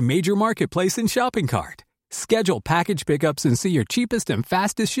with every major marketplace and shopping cart. Schedule package pickups and see your cheapest and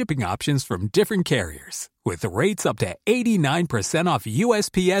fastest shipping options from different carriers, with rates up to 89% off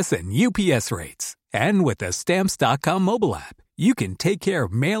USPS and UPS rates. And with the Stamps.com mobile app, you can take care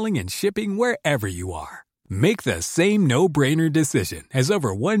of mailing and shipping wherever you are. Make the same no-brainer decision as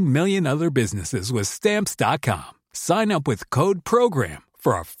over 1 million other businesses with Stamps.com. Sign up with code PROGRAM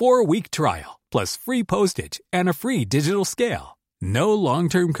for a 4-week trial, plus free postage and a free digital scale. No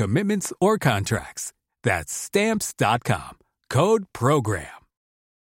long-term commitments or contracts. That's Stamps.com. Code PROGRAM.